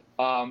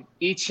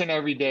each and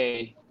every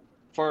day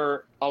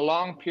for a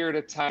long period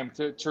of time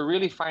to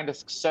really find the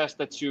success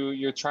that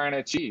you're trying to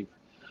achieve.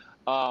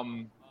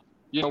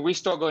 We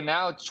struggle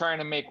now trying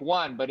to make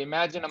one, but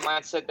imagine a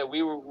mindset that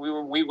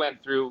we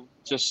went through,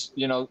 just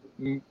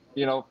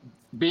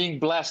being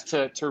blessed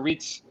to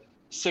reach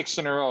 6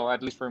 in a row,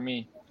 at least for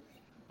me.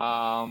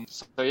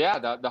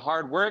 The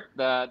hard work,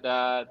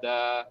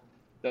 the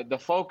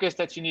focus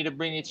that you need to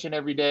bring each and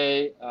every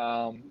day,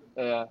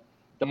 the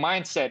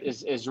mindset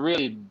is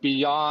really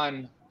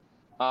beyond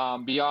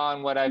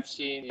what I've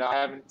seen. I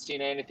haven't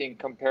seen anything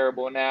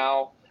comparable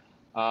now.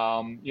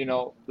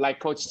 Like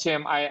Coach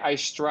Tim, I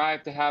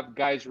strive to have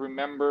guys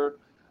remember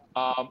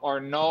or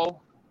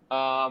know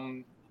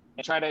and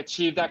try to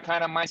achieve that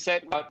kind of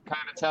mindset without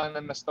kind of telling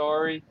them the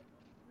story.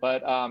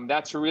 But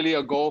that's really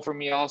a goal for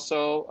me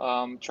also,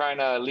 trying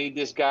to lead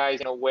these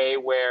guys in a way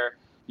where,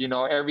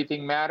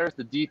 everything matters,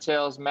 the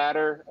details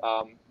matter.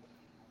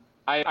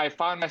 I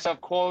found myself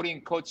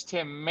quoting Coach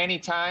Tim many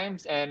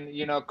times, and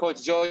Coach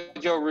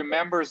Jojo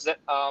remembers that,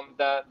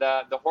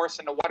 the horse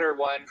in the water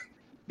one,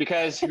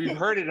 because we've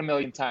heard it a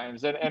million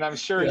times, and I'm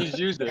sure he's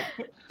used it.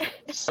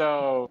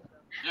 So,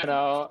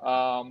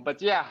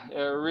 but yeah,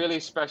 really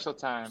special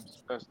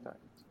times.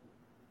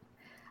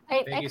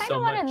 I kind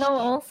of want to know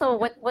also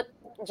what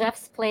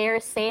Jeff's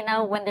players say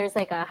now when there's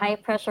like a high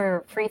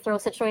pressure free throw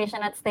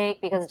situation at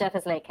stake, because Jeff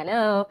is like,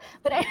 hello.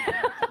 But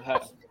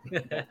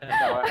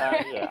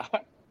yeah.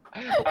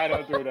 I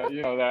don't do that.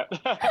 You know that.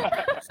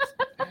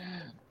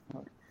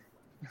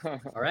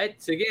 All right.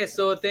 Sige.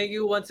 So thank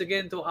you once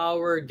again to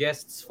our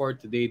guests for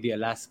today, the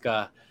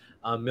Alaska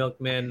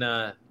Milkmen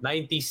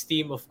 90s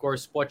team. Of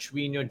course, Poch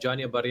Wino,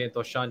 Johnny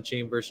Abariento, Sean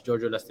Chambers,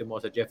 Jojo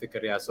Lastimosa, Jeffy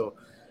Carriazo,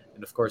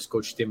 and of course,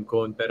 Coach Tim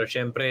Cone. Pero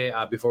syempre,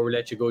 before we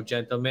let you go,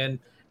 gentlemen,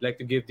 I'd like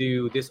to give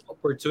you this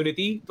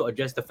opportunity to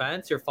address the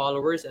fans, your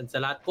followers, and sa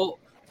lahat po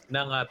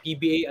ng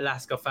PBA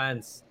Alaska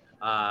fans.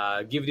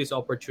 Give this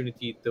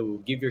opportunity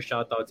to give your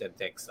shoutouts and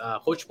thanks.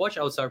 Coach Poch,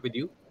 I'll start with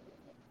you.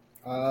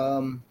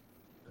 Hi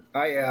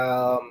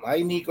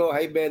Nico,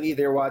 hi Belly,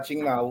 they're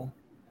watching now.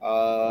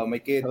 My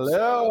kids.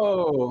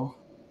 Hello.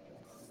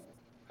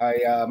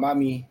 Hi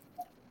Mommy.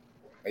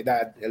 My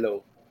dad,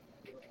 hello.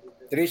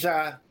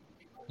 Trisha.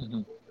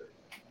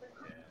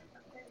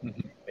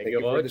 Thank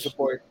you, for the Coach.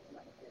 support.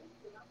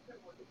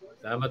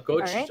 Salamat,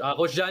 Coach. Alright.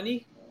 Coach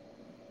Johnny?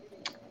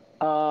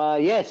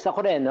 Yes,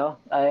 ako rin,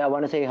 no? I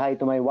want to say hi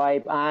to my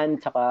wife,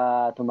 Ann,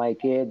 saka to my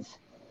kids,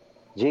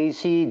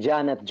 JC,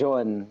 Jan, at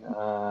John.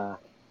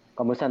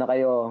 Kamusta na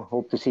kayo?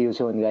 Hope to see you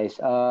soon, guys.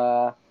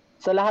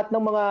 Sa lahat ng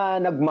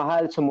mga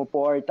nagmahal,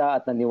 sumuporta,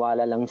 at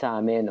naniwala lang sa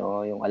amin,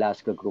 yung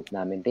Alaska group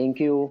namin,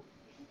 thank you.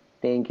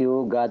 Thank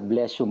you. God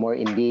bless you more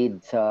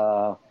indeed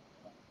sa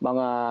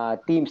mga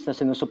teams na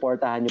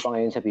sinusuportahan nyo pa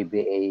ngayon sa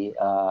PBA.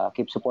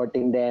 Keep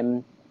supporting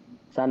them.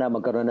 Sana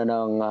magkaroon na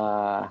ng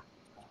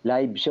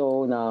live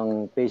show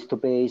ng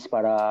face-to-face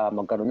para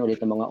magkaroon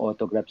ulit ng mga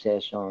autograph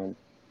session.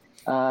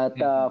 At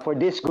for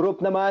this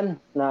group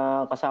naman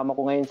na kasama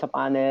ko ngayon sa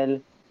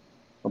panel,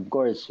 of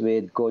course,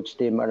 with Coach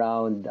Tim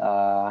around,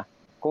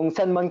 kung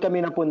saan man kami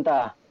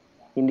napunta,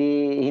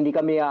 hindi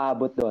kami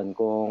aabot doon.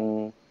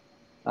 Kung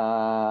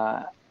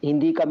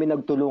hindi kami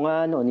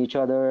nagtulungan on each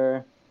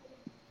other,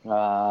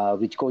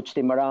 with Coach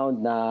Tim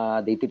around,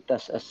 na they tipped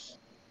us as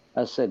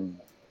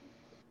an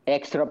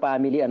extra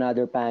family,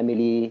 another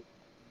family,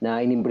 na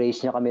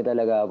in-embrace niya kami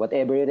talaga.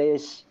 Whatever it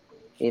is,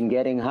 in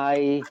getting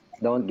high,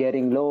 don't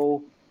getting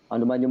low,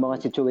 ano man yung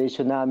mga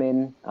situation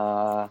namin,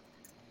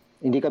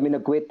 hindi kami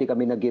nag-quit, hindi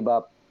kami nag-give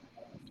up.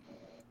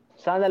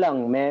 Sana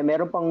lang,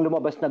 meron pang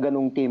lumabas na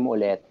ganung team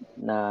ulit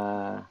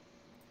na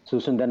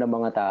susundan ng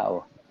mga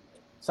tao.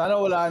 Sana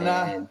wala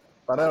na.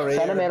 Para rare.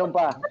 Sana meron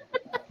pa.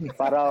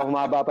 Para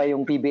humaba pa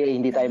yung PBA,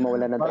 hindi tayo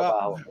mawalan ng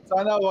trabaho.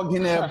 Sana wag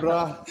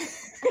Ginebra.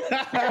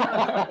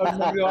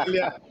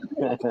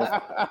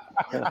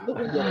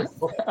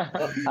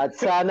 At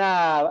sana,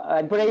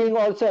 I'm praying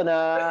also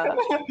na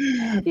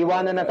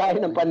iwanan na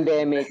tayo ng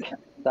pandemic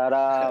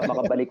para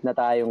makabalik na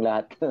tayong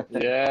lahat.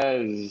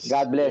 Yes.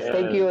 God bless.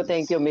 Yes.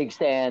 Thank you,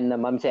 Mixed and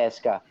Ma'am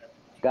Seska.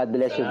 God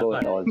bless you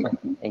both also.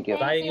 Thank you.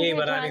 Thank you,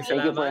 maraming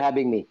Thank you for salamat.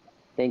 having me.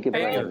 Thank you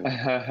for having me.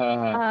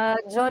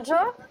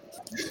 Jojo?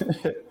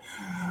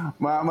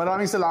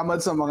 Maraming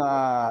salamat sa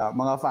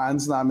mga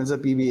fans namin sa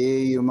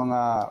PBA, yung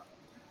mga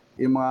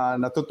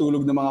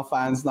natutulog na mga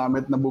fans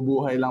namin na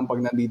nabubuhay lang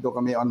pag nandito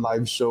kami on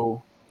live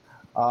show.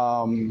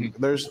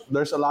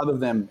 There's a lot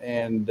of them,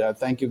 and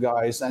thank you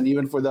guys. And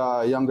even for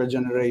the younger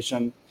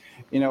generation,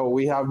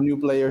 we have new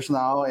players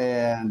now,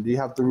 and you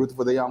have to root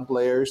for the young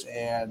players.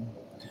 And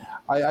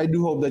I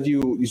do hope that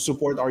you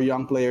support our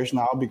young players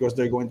now, because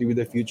they're going to be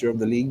the future of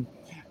the league,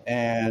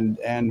 and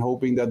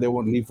hoping that they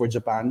won't leave for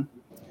Japan.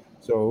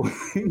 So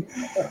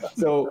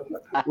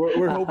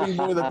we're hoping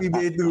for the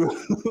PBA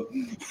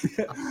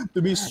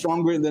to be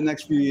stronger in the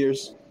next few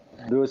years.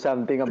 Do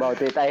something about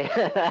it.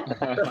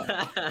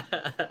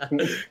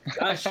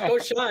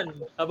 Coach Sean,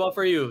 how about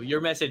for you?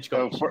 Your message,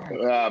 Coach.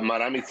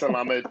 Maraming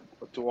salamat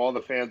to all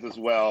the fans as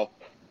well.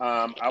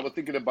 I was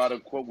thinking about a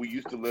quote we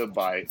used to live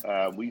by.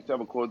 We used to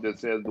have a quote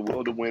that says, "The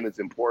will to win is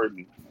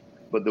important,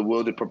 but the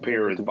will to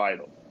prepare is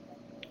vital."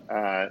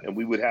 And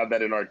we would have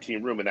that in our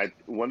team room. And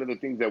one of the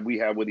things that we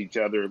had with each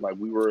other,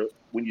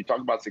 when you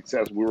talk about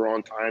success, we were on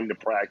time to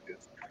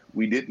practice.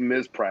 We didn't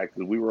miss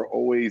practice. We were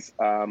always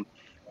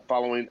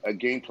following a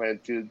game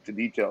plan to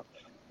detail.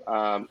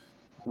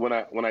 When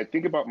I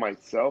think about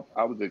myself,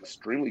 I was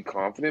extremely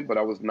confident, but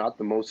I was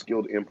not the most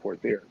skilled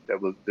import there.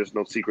 There's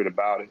no secret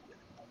about it.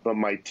 But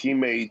my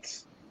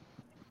teammates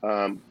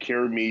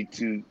carried me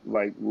to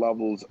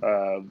levels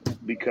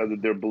because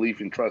of their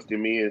belief and trust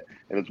in me, and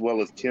as well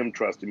as Tim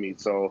trusting me.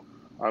 So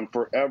I'm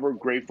forever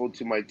grateful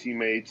to my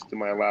teammates, to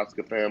my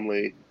Alaska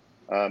family,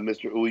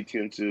 Mr.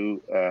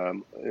 Uitintu,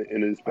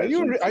 in his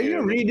special. Are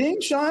you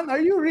reading, Sean? Are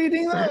you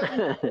reading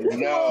that?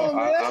 No,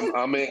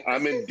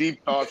 I'm in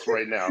deep thoughts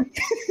right now.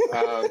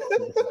 But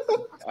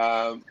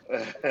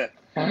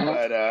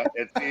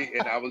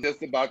and I was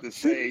just about to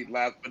say,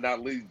 last but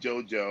not least,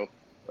 JoJo.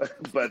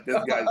 But this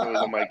guy's always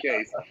on my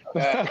case.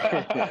 But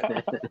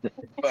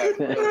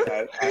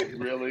I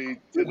really,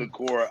 to the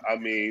core,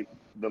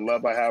 the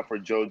love I have for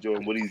JoJo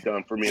and what he's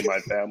done for me and my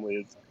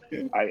family is,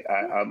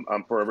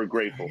 I'm forever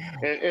grateful.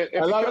 And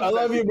I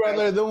love you,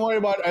 brother. Don't worry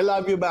about it. I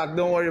love you back.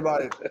 Don't worry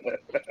about it.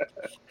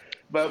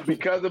 But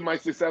because of my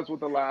success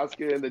with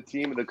Alaska and the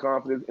team and the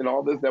confidence and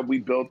all this that we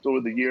built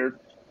over the years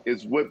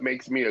is what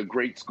makes me a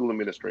great school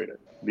administrator.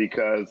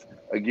 Because,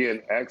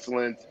 again,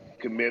 excellence,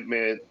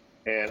 commitment,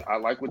 and I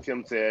like what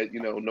Tim said,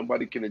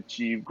 nobody can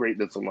achieve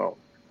greatness alone.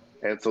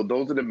 And so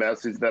those are the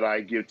messages that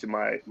I give to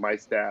my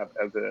staff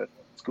as a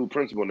school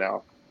principal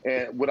now.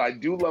 And what I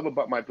do love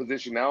about my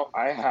position now,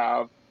 I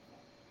have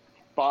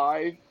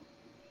 5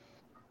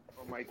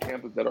 on my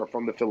campus that are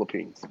from the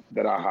Philippines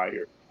that I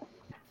hired.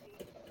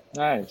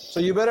 Nice. So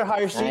you better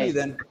hire Cindy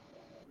then.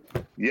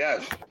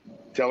 Yes.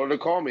 Tell her to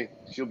call me.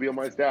 She'll be on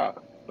my staff.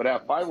 But I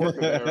have 5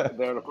 workers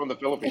that are from the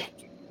Philippines.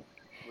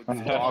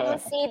 Yung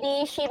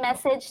CD, she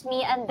messaged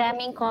me, ang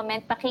daming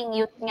comment,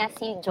 paki-mute nga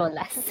si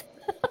Jolas.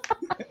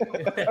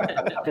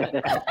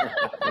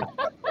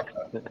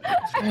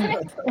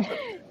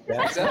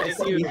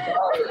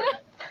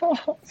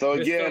 So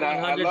again,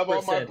 I love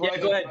all my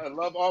brothers. Yeah, I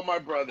love all my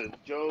brothers.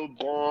 Joe,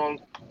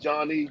 Bong,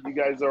 Johnny, you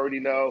guys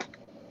already know.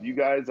 You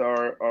guys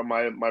are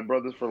my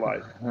brothers for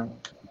life.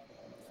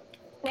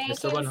 Thank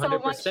Mr. you so much,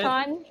 100%.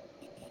 Sean.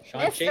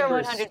 Sean Mr.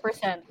 Chambers.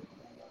 100%.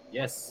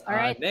 Yes. All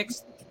right.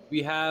 Next,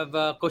 we have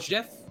Coach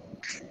Jeff.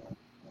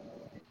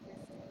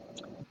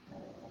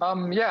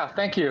 Yeah,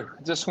 thank you.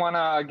 Just want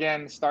to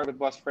again start with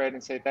Boss Fred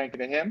and say thank you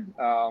to him.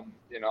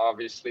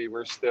 Obviously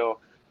we're still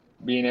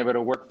being able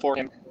to work for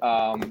him,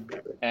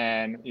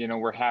 and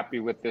we're happy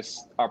with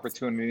this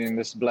opportunity and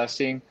this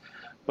blessing.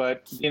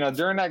 But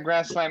during that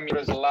Grand Slam,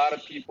 there's a lot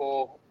of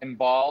people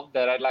involved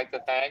that I'd like to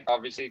thank.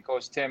 Obviously,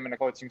 Coach Tim and the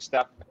coaching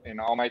staff,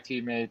 all my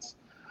teammates.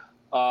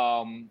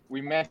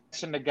 We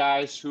mentioned the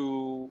guys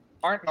who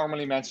aren't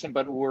normally mentioned,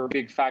 but who were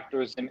big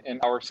factors in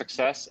our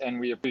success, and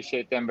we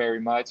appreciate them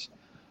very much.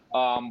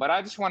 But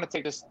I just want to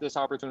take this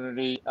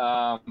opportunity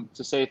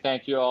to say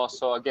thank you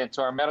also again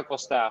to our medical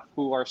staff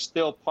who are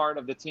still part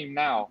of the team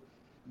now,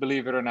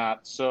 believe it or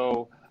not.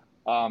 So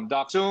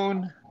Doc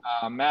Soon,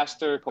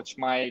 Master, Coach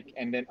Mike,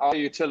 and then all the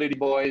utility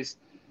boys.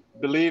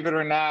 Believe it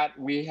or not,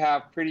 we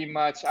have pretty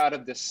much out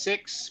of the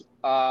 7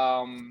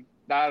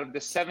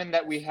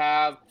 that we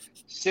have,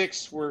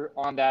 6 were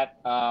on that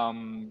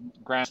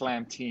Grand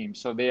Slam team.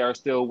 So they are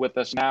still with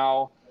us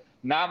now.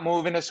 Not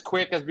moving as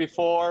quick as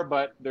before,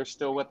 but they're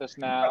still with us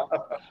now.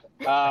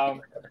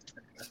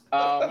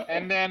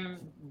 And then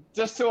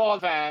just to all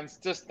fans,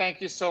 just thank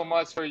you so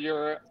much for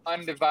your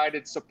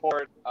undivided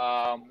support.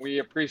 We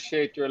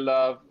appreciate your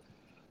love,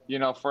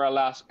 for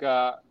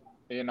Alaska,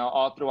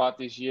 all throughout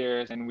these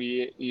years. And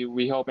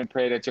we hope and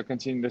pray that you'll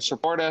continue to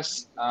support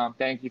us.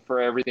 Thank you for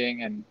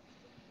everything. And,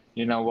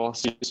 we'll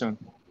see you soon.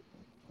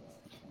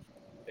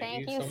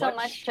 Thank you so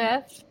much,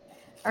 Jeff.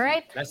 All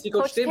right. Lastly,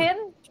 Coach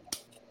Tim.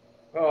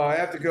 Oh, I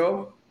have to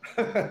go.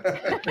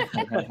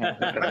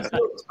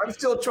 I'm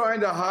still trying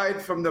to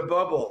hide from the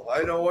bubble.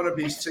 I don't want to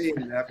be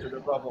seen after the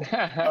bubble.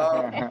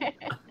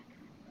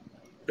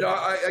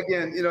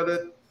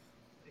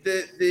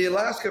 The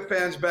Alaska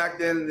fans back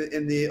then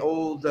in the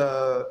old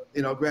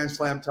Grand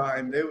Slam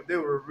time, they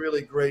were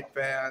really great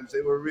fans. They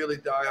were really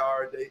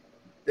diehard.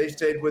 They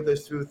stayed with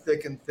us through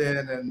thick and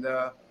thin, and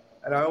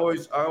I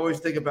always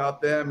think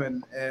about them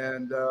and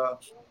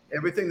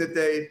everything that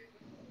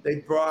they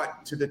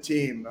brought to the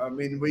team. I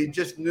mean, we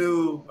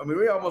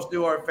almost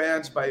knew our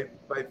fans by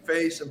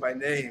face and by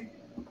name.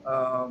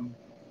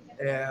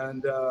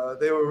 And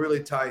they were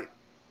really tight.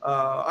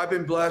 I've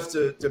been blessed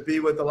to be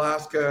with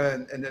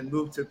Alaska and then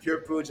move to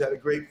Pure Foods, had a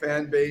great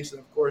fan base. And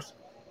of course,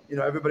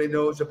 everybody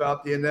knows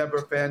about the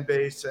Enebra fan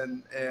base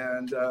and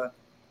the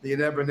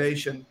Enebra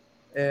Nation.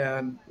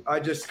 And I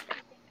just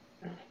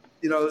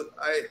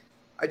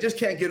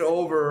can't get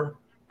over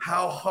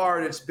how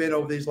hard it's been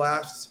over these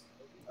last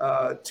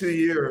 2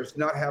 years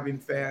not having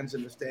fans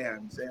in the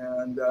stands.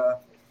 And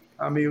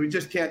we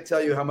just can't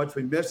tell you how much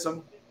we miss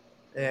them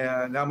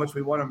and how much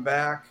we want them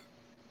back.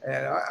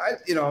 And I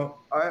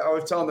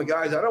was telling the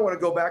guys, I don't want to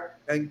go back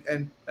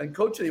and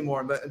coach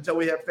anymore until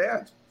we have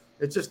fans.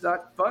 It's just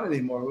not fun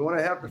anymore. We want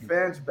to have the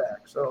fans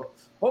back. So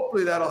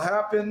hopefully that'll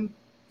happen.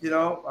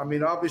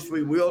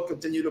 Obviously we'll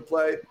continue to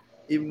play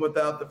even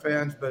without the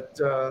fans, but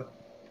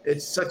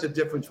it's such a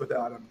difference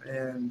without them.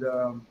 And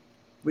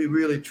we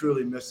really,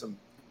 truly miss them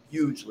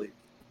hugely.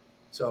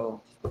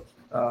 So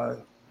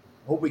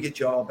hope we get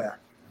you all back.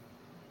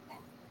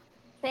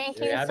 Thank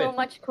you so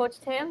much, Coach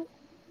Tim.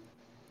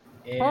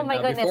 And, oh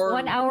my goodness,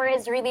 1 hour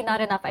is really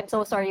not enough. I'm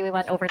so sorry we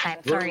went overtime.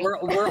 Sorry.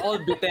 We're all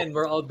bitten.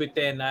 We're all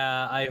bitten.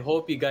 I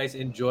hope you guys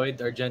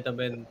enjoyed, our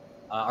gentlemen.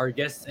 Our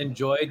guests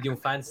enjoyed, yung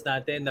fans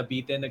natin,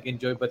 nabitin,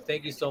 nag-enjoy. But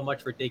thank you so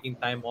much for taking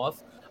time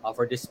off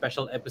for this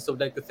special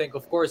episode. I'd like to thank,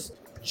 of course,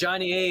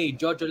 Johnny A,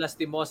 Jojo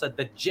Lastimosa,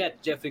 The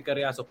Jet, Jeffrey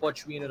Carriazo,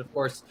 Poch Wien, and of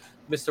course,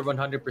 Mr.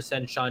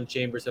 100% Sean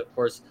Chambers, of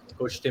course,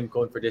 Coach Tim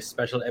Cone for this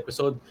special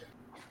episode.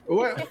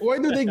 Why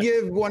do they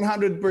give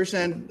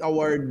 100%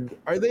 award?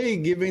 Are they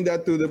giving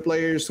that to the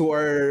players who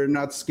are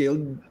not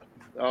skilled?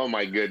 Oh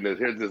my goodness!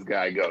 Here's this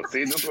guy go.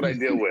 See, this is what I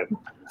deal with.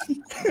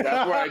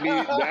 That's where I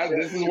need.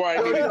 This is why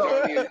I need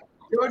Johnny.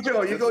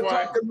 Jojo, you go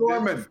talk to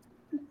Norman.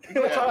 You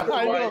go talk to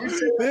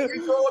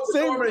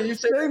Norman. You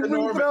say to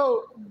Norman.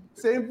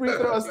 Same free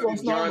throw as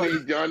Coach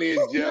Norman. Johnny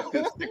and Jeff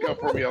just stick up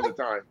for me all the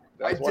time.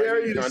 I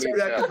dare you to say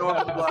that to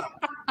Norman Black.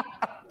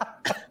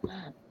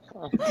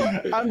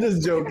 I'm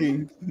just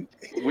joking.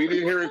 We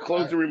didn't hear a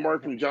closing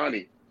remark from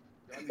Johnny.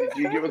 Did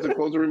you give us a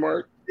closing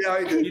remark? Yeah,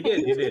 I did. He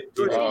did.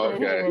 Oh,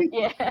 okay.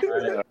 Yeah.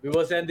 Right. We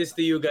will send this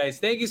to you guys.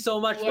 Thank you so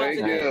much. Thank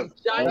you.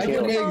 Thank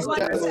you, Migs.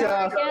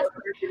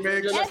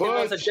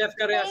 Jeff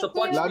Carriazo.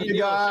 Love you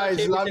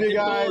guys. Love you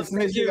guys.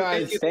 Miss you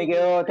guys. Thank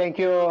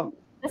you.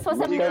 This was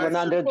Mr.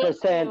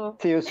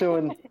 100%. See you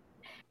soon.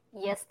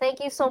 Yes, thank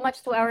you so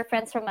much to our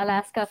friends from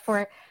Alaska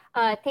for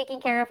taking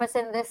care of us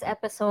in this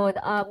episode.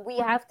 We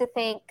have to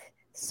thank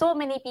so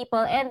many people,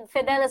 and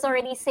Fidel is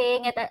already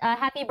saying it.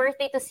 Happy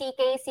birthday to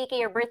CK. CK,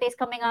 your birthday's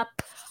coming up.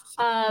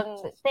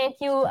 Thank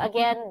you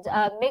again.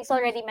 Migs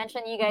already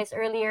mentioned you guys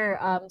earlier.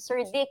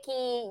 Sir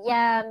Dicky,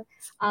 Yam,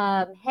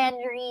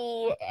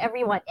 Henry,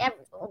 everyone.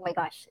 Oh my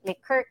gosh, like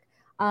Kirk.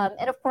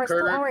 And of course,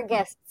 to our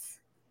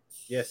guests.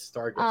 Yes,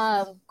 Targets.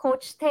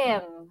 Coach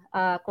Tim,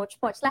 Coach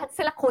Poch, lahat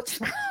sila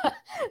coach na.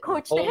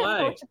 Coach Tim,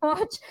 Coach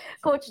Poch,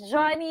 Coach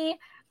Johnny,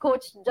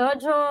 Coach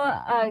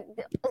Jojo,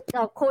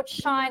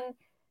 Coach Sean.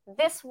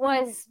 This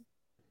was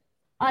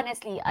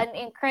honestly an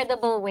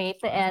incredible way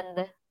to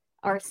end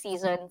our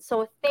season.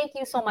 So thank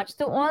you so much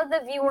to all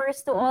the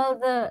viewers, to all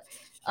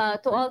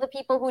the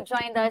people who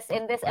joined us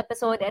in this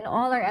episode and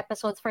all our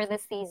episodes for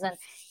this season.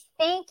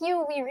 Thank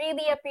you. We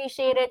really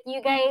appreciate it. You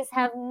guys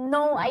have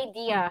no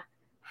idea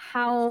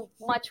how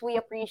much we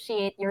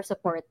appreciate your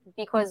support,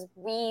 because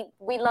we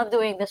love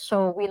doing this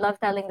show. We love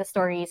telling the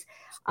stories,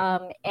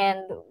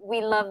 and we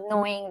love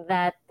knowing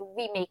that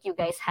we make you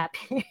guys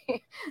happy.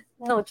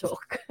 No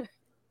joke.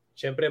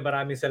 Siyempre,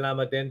 maraming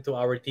salamat din to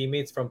our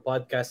teammates from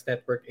Podcast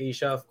Network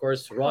Asia. Of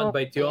course, Ron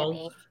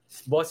Baitiong,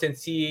 boss and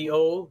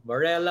CEO,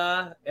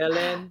 Marella,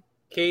 Ellen,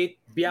 Kate,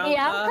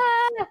 Bianca.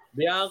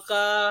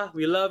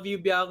 We love you,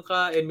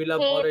 Bianca, and we love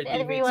Kate, all our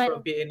teammates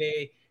from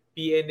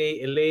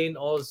PNA, Elaine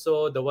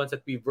also, the ones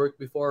that we've worked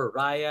before,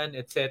 Ryan,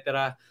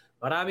 etc.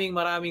 Maraming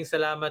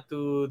salamat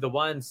to the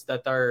ones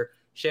that are,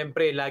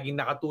 siyempre, laging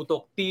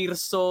nakatutok.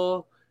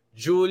 Tirso,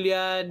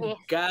 Julian,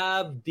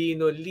 Gab,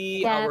 Dino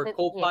Lee, our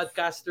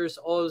co-podcasters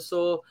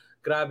also.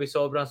 Grabe,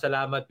 sobrang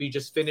salamat. We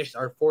just finished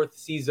our 4th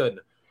season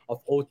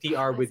of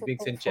OTR with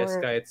Migs and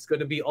Cheska. It's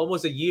going to be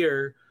almost a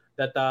year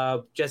that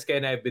Cheska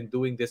and I have been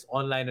doing this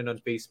online and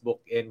on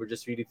Facebook, and we're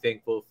just really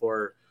thankful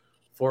for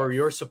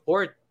your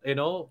support. You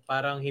know,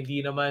 parang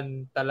hindi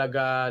naman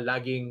talaga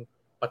laging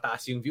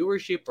pataas yung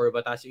viewership or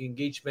pataas yung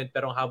engagement,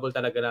 pero ang habol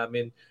talaga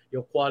namin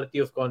yung quality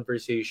of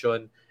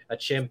conversation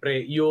at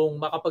syempre yung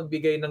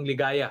makapagbigay ng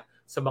ligaya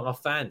sa mga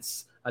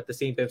fans at the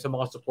same time sa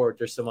mga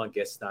supporters, sa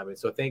mga guests namin.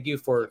 So thank you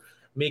for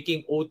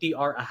making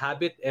OTR a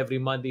habit every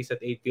Mondays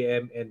at 8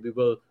 p.m. and we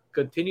will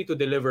continue to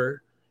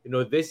deliver, you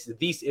know,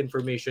 these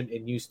information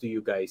and news to you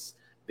guys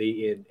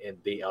day in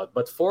and day out.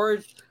 But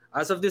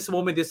as of this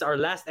moment, this is our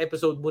last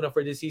episode muna for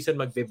this season.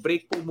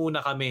 Magbe-break po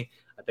muna kami.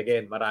 At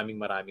again, maraming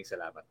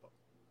salamat po.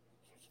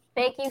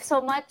 Thank you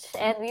so much,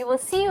 and we will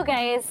see you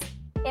guys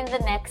in the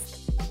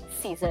next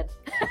season.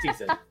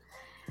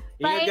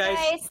 Bye,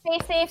 guys. Stay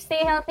safe,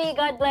 stay healthy.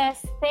 God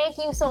bless. Thank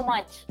you so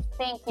much.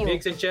 Thank you.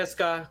 Migs and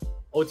Cheska,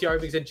 OTR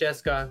Migs and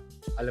Cheska.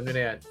 Alam nyo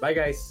na yan. Bye,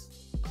 guys.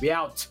 We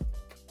out.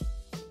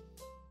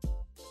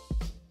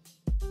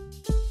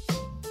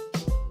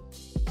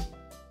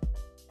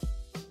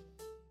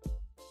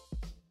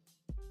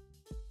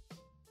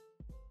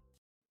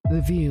 The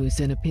views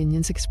and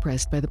opinions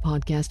expressed by the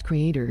podcast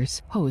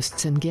creators,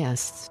 hosts, and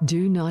guests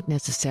do not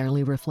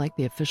necessarily reflect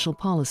the official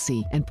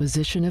policy and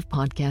position of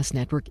Podcast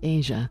Network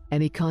Asia.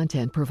 Any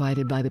content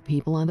provided by the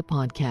people on the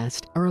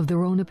podcast are of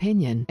their own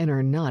opinion and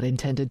are not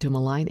intended to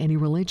malign any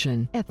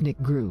religion,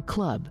 ethnic group,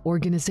 club,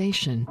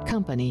 organization,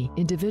 company,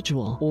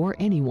 individual, or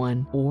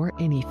anyone or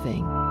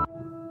anything.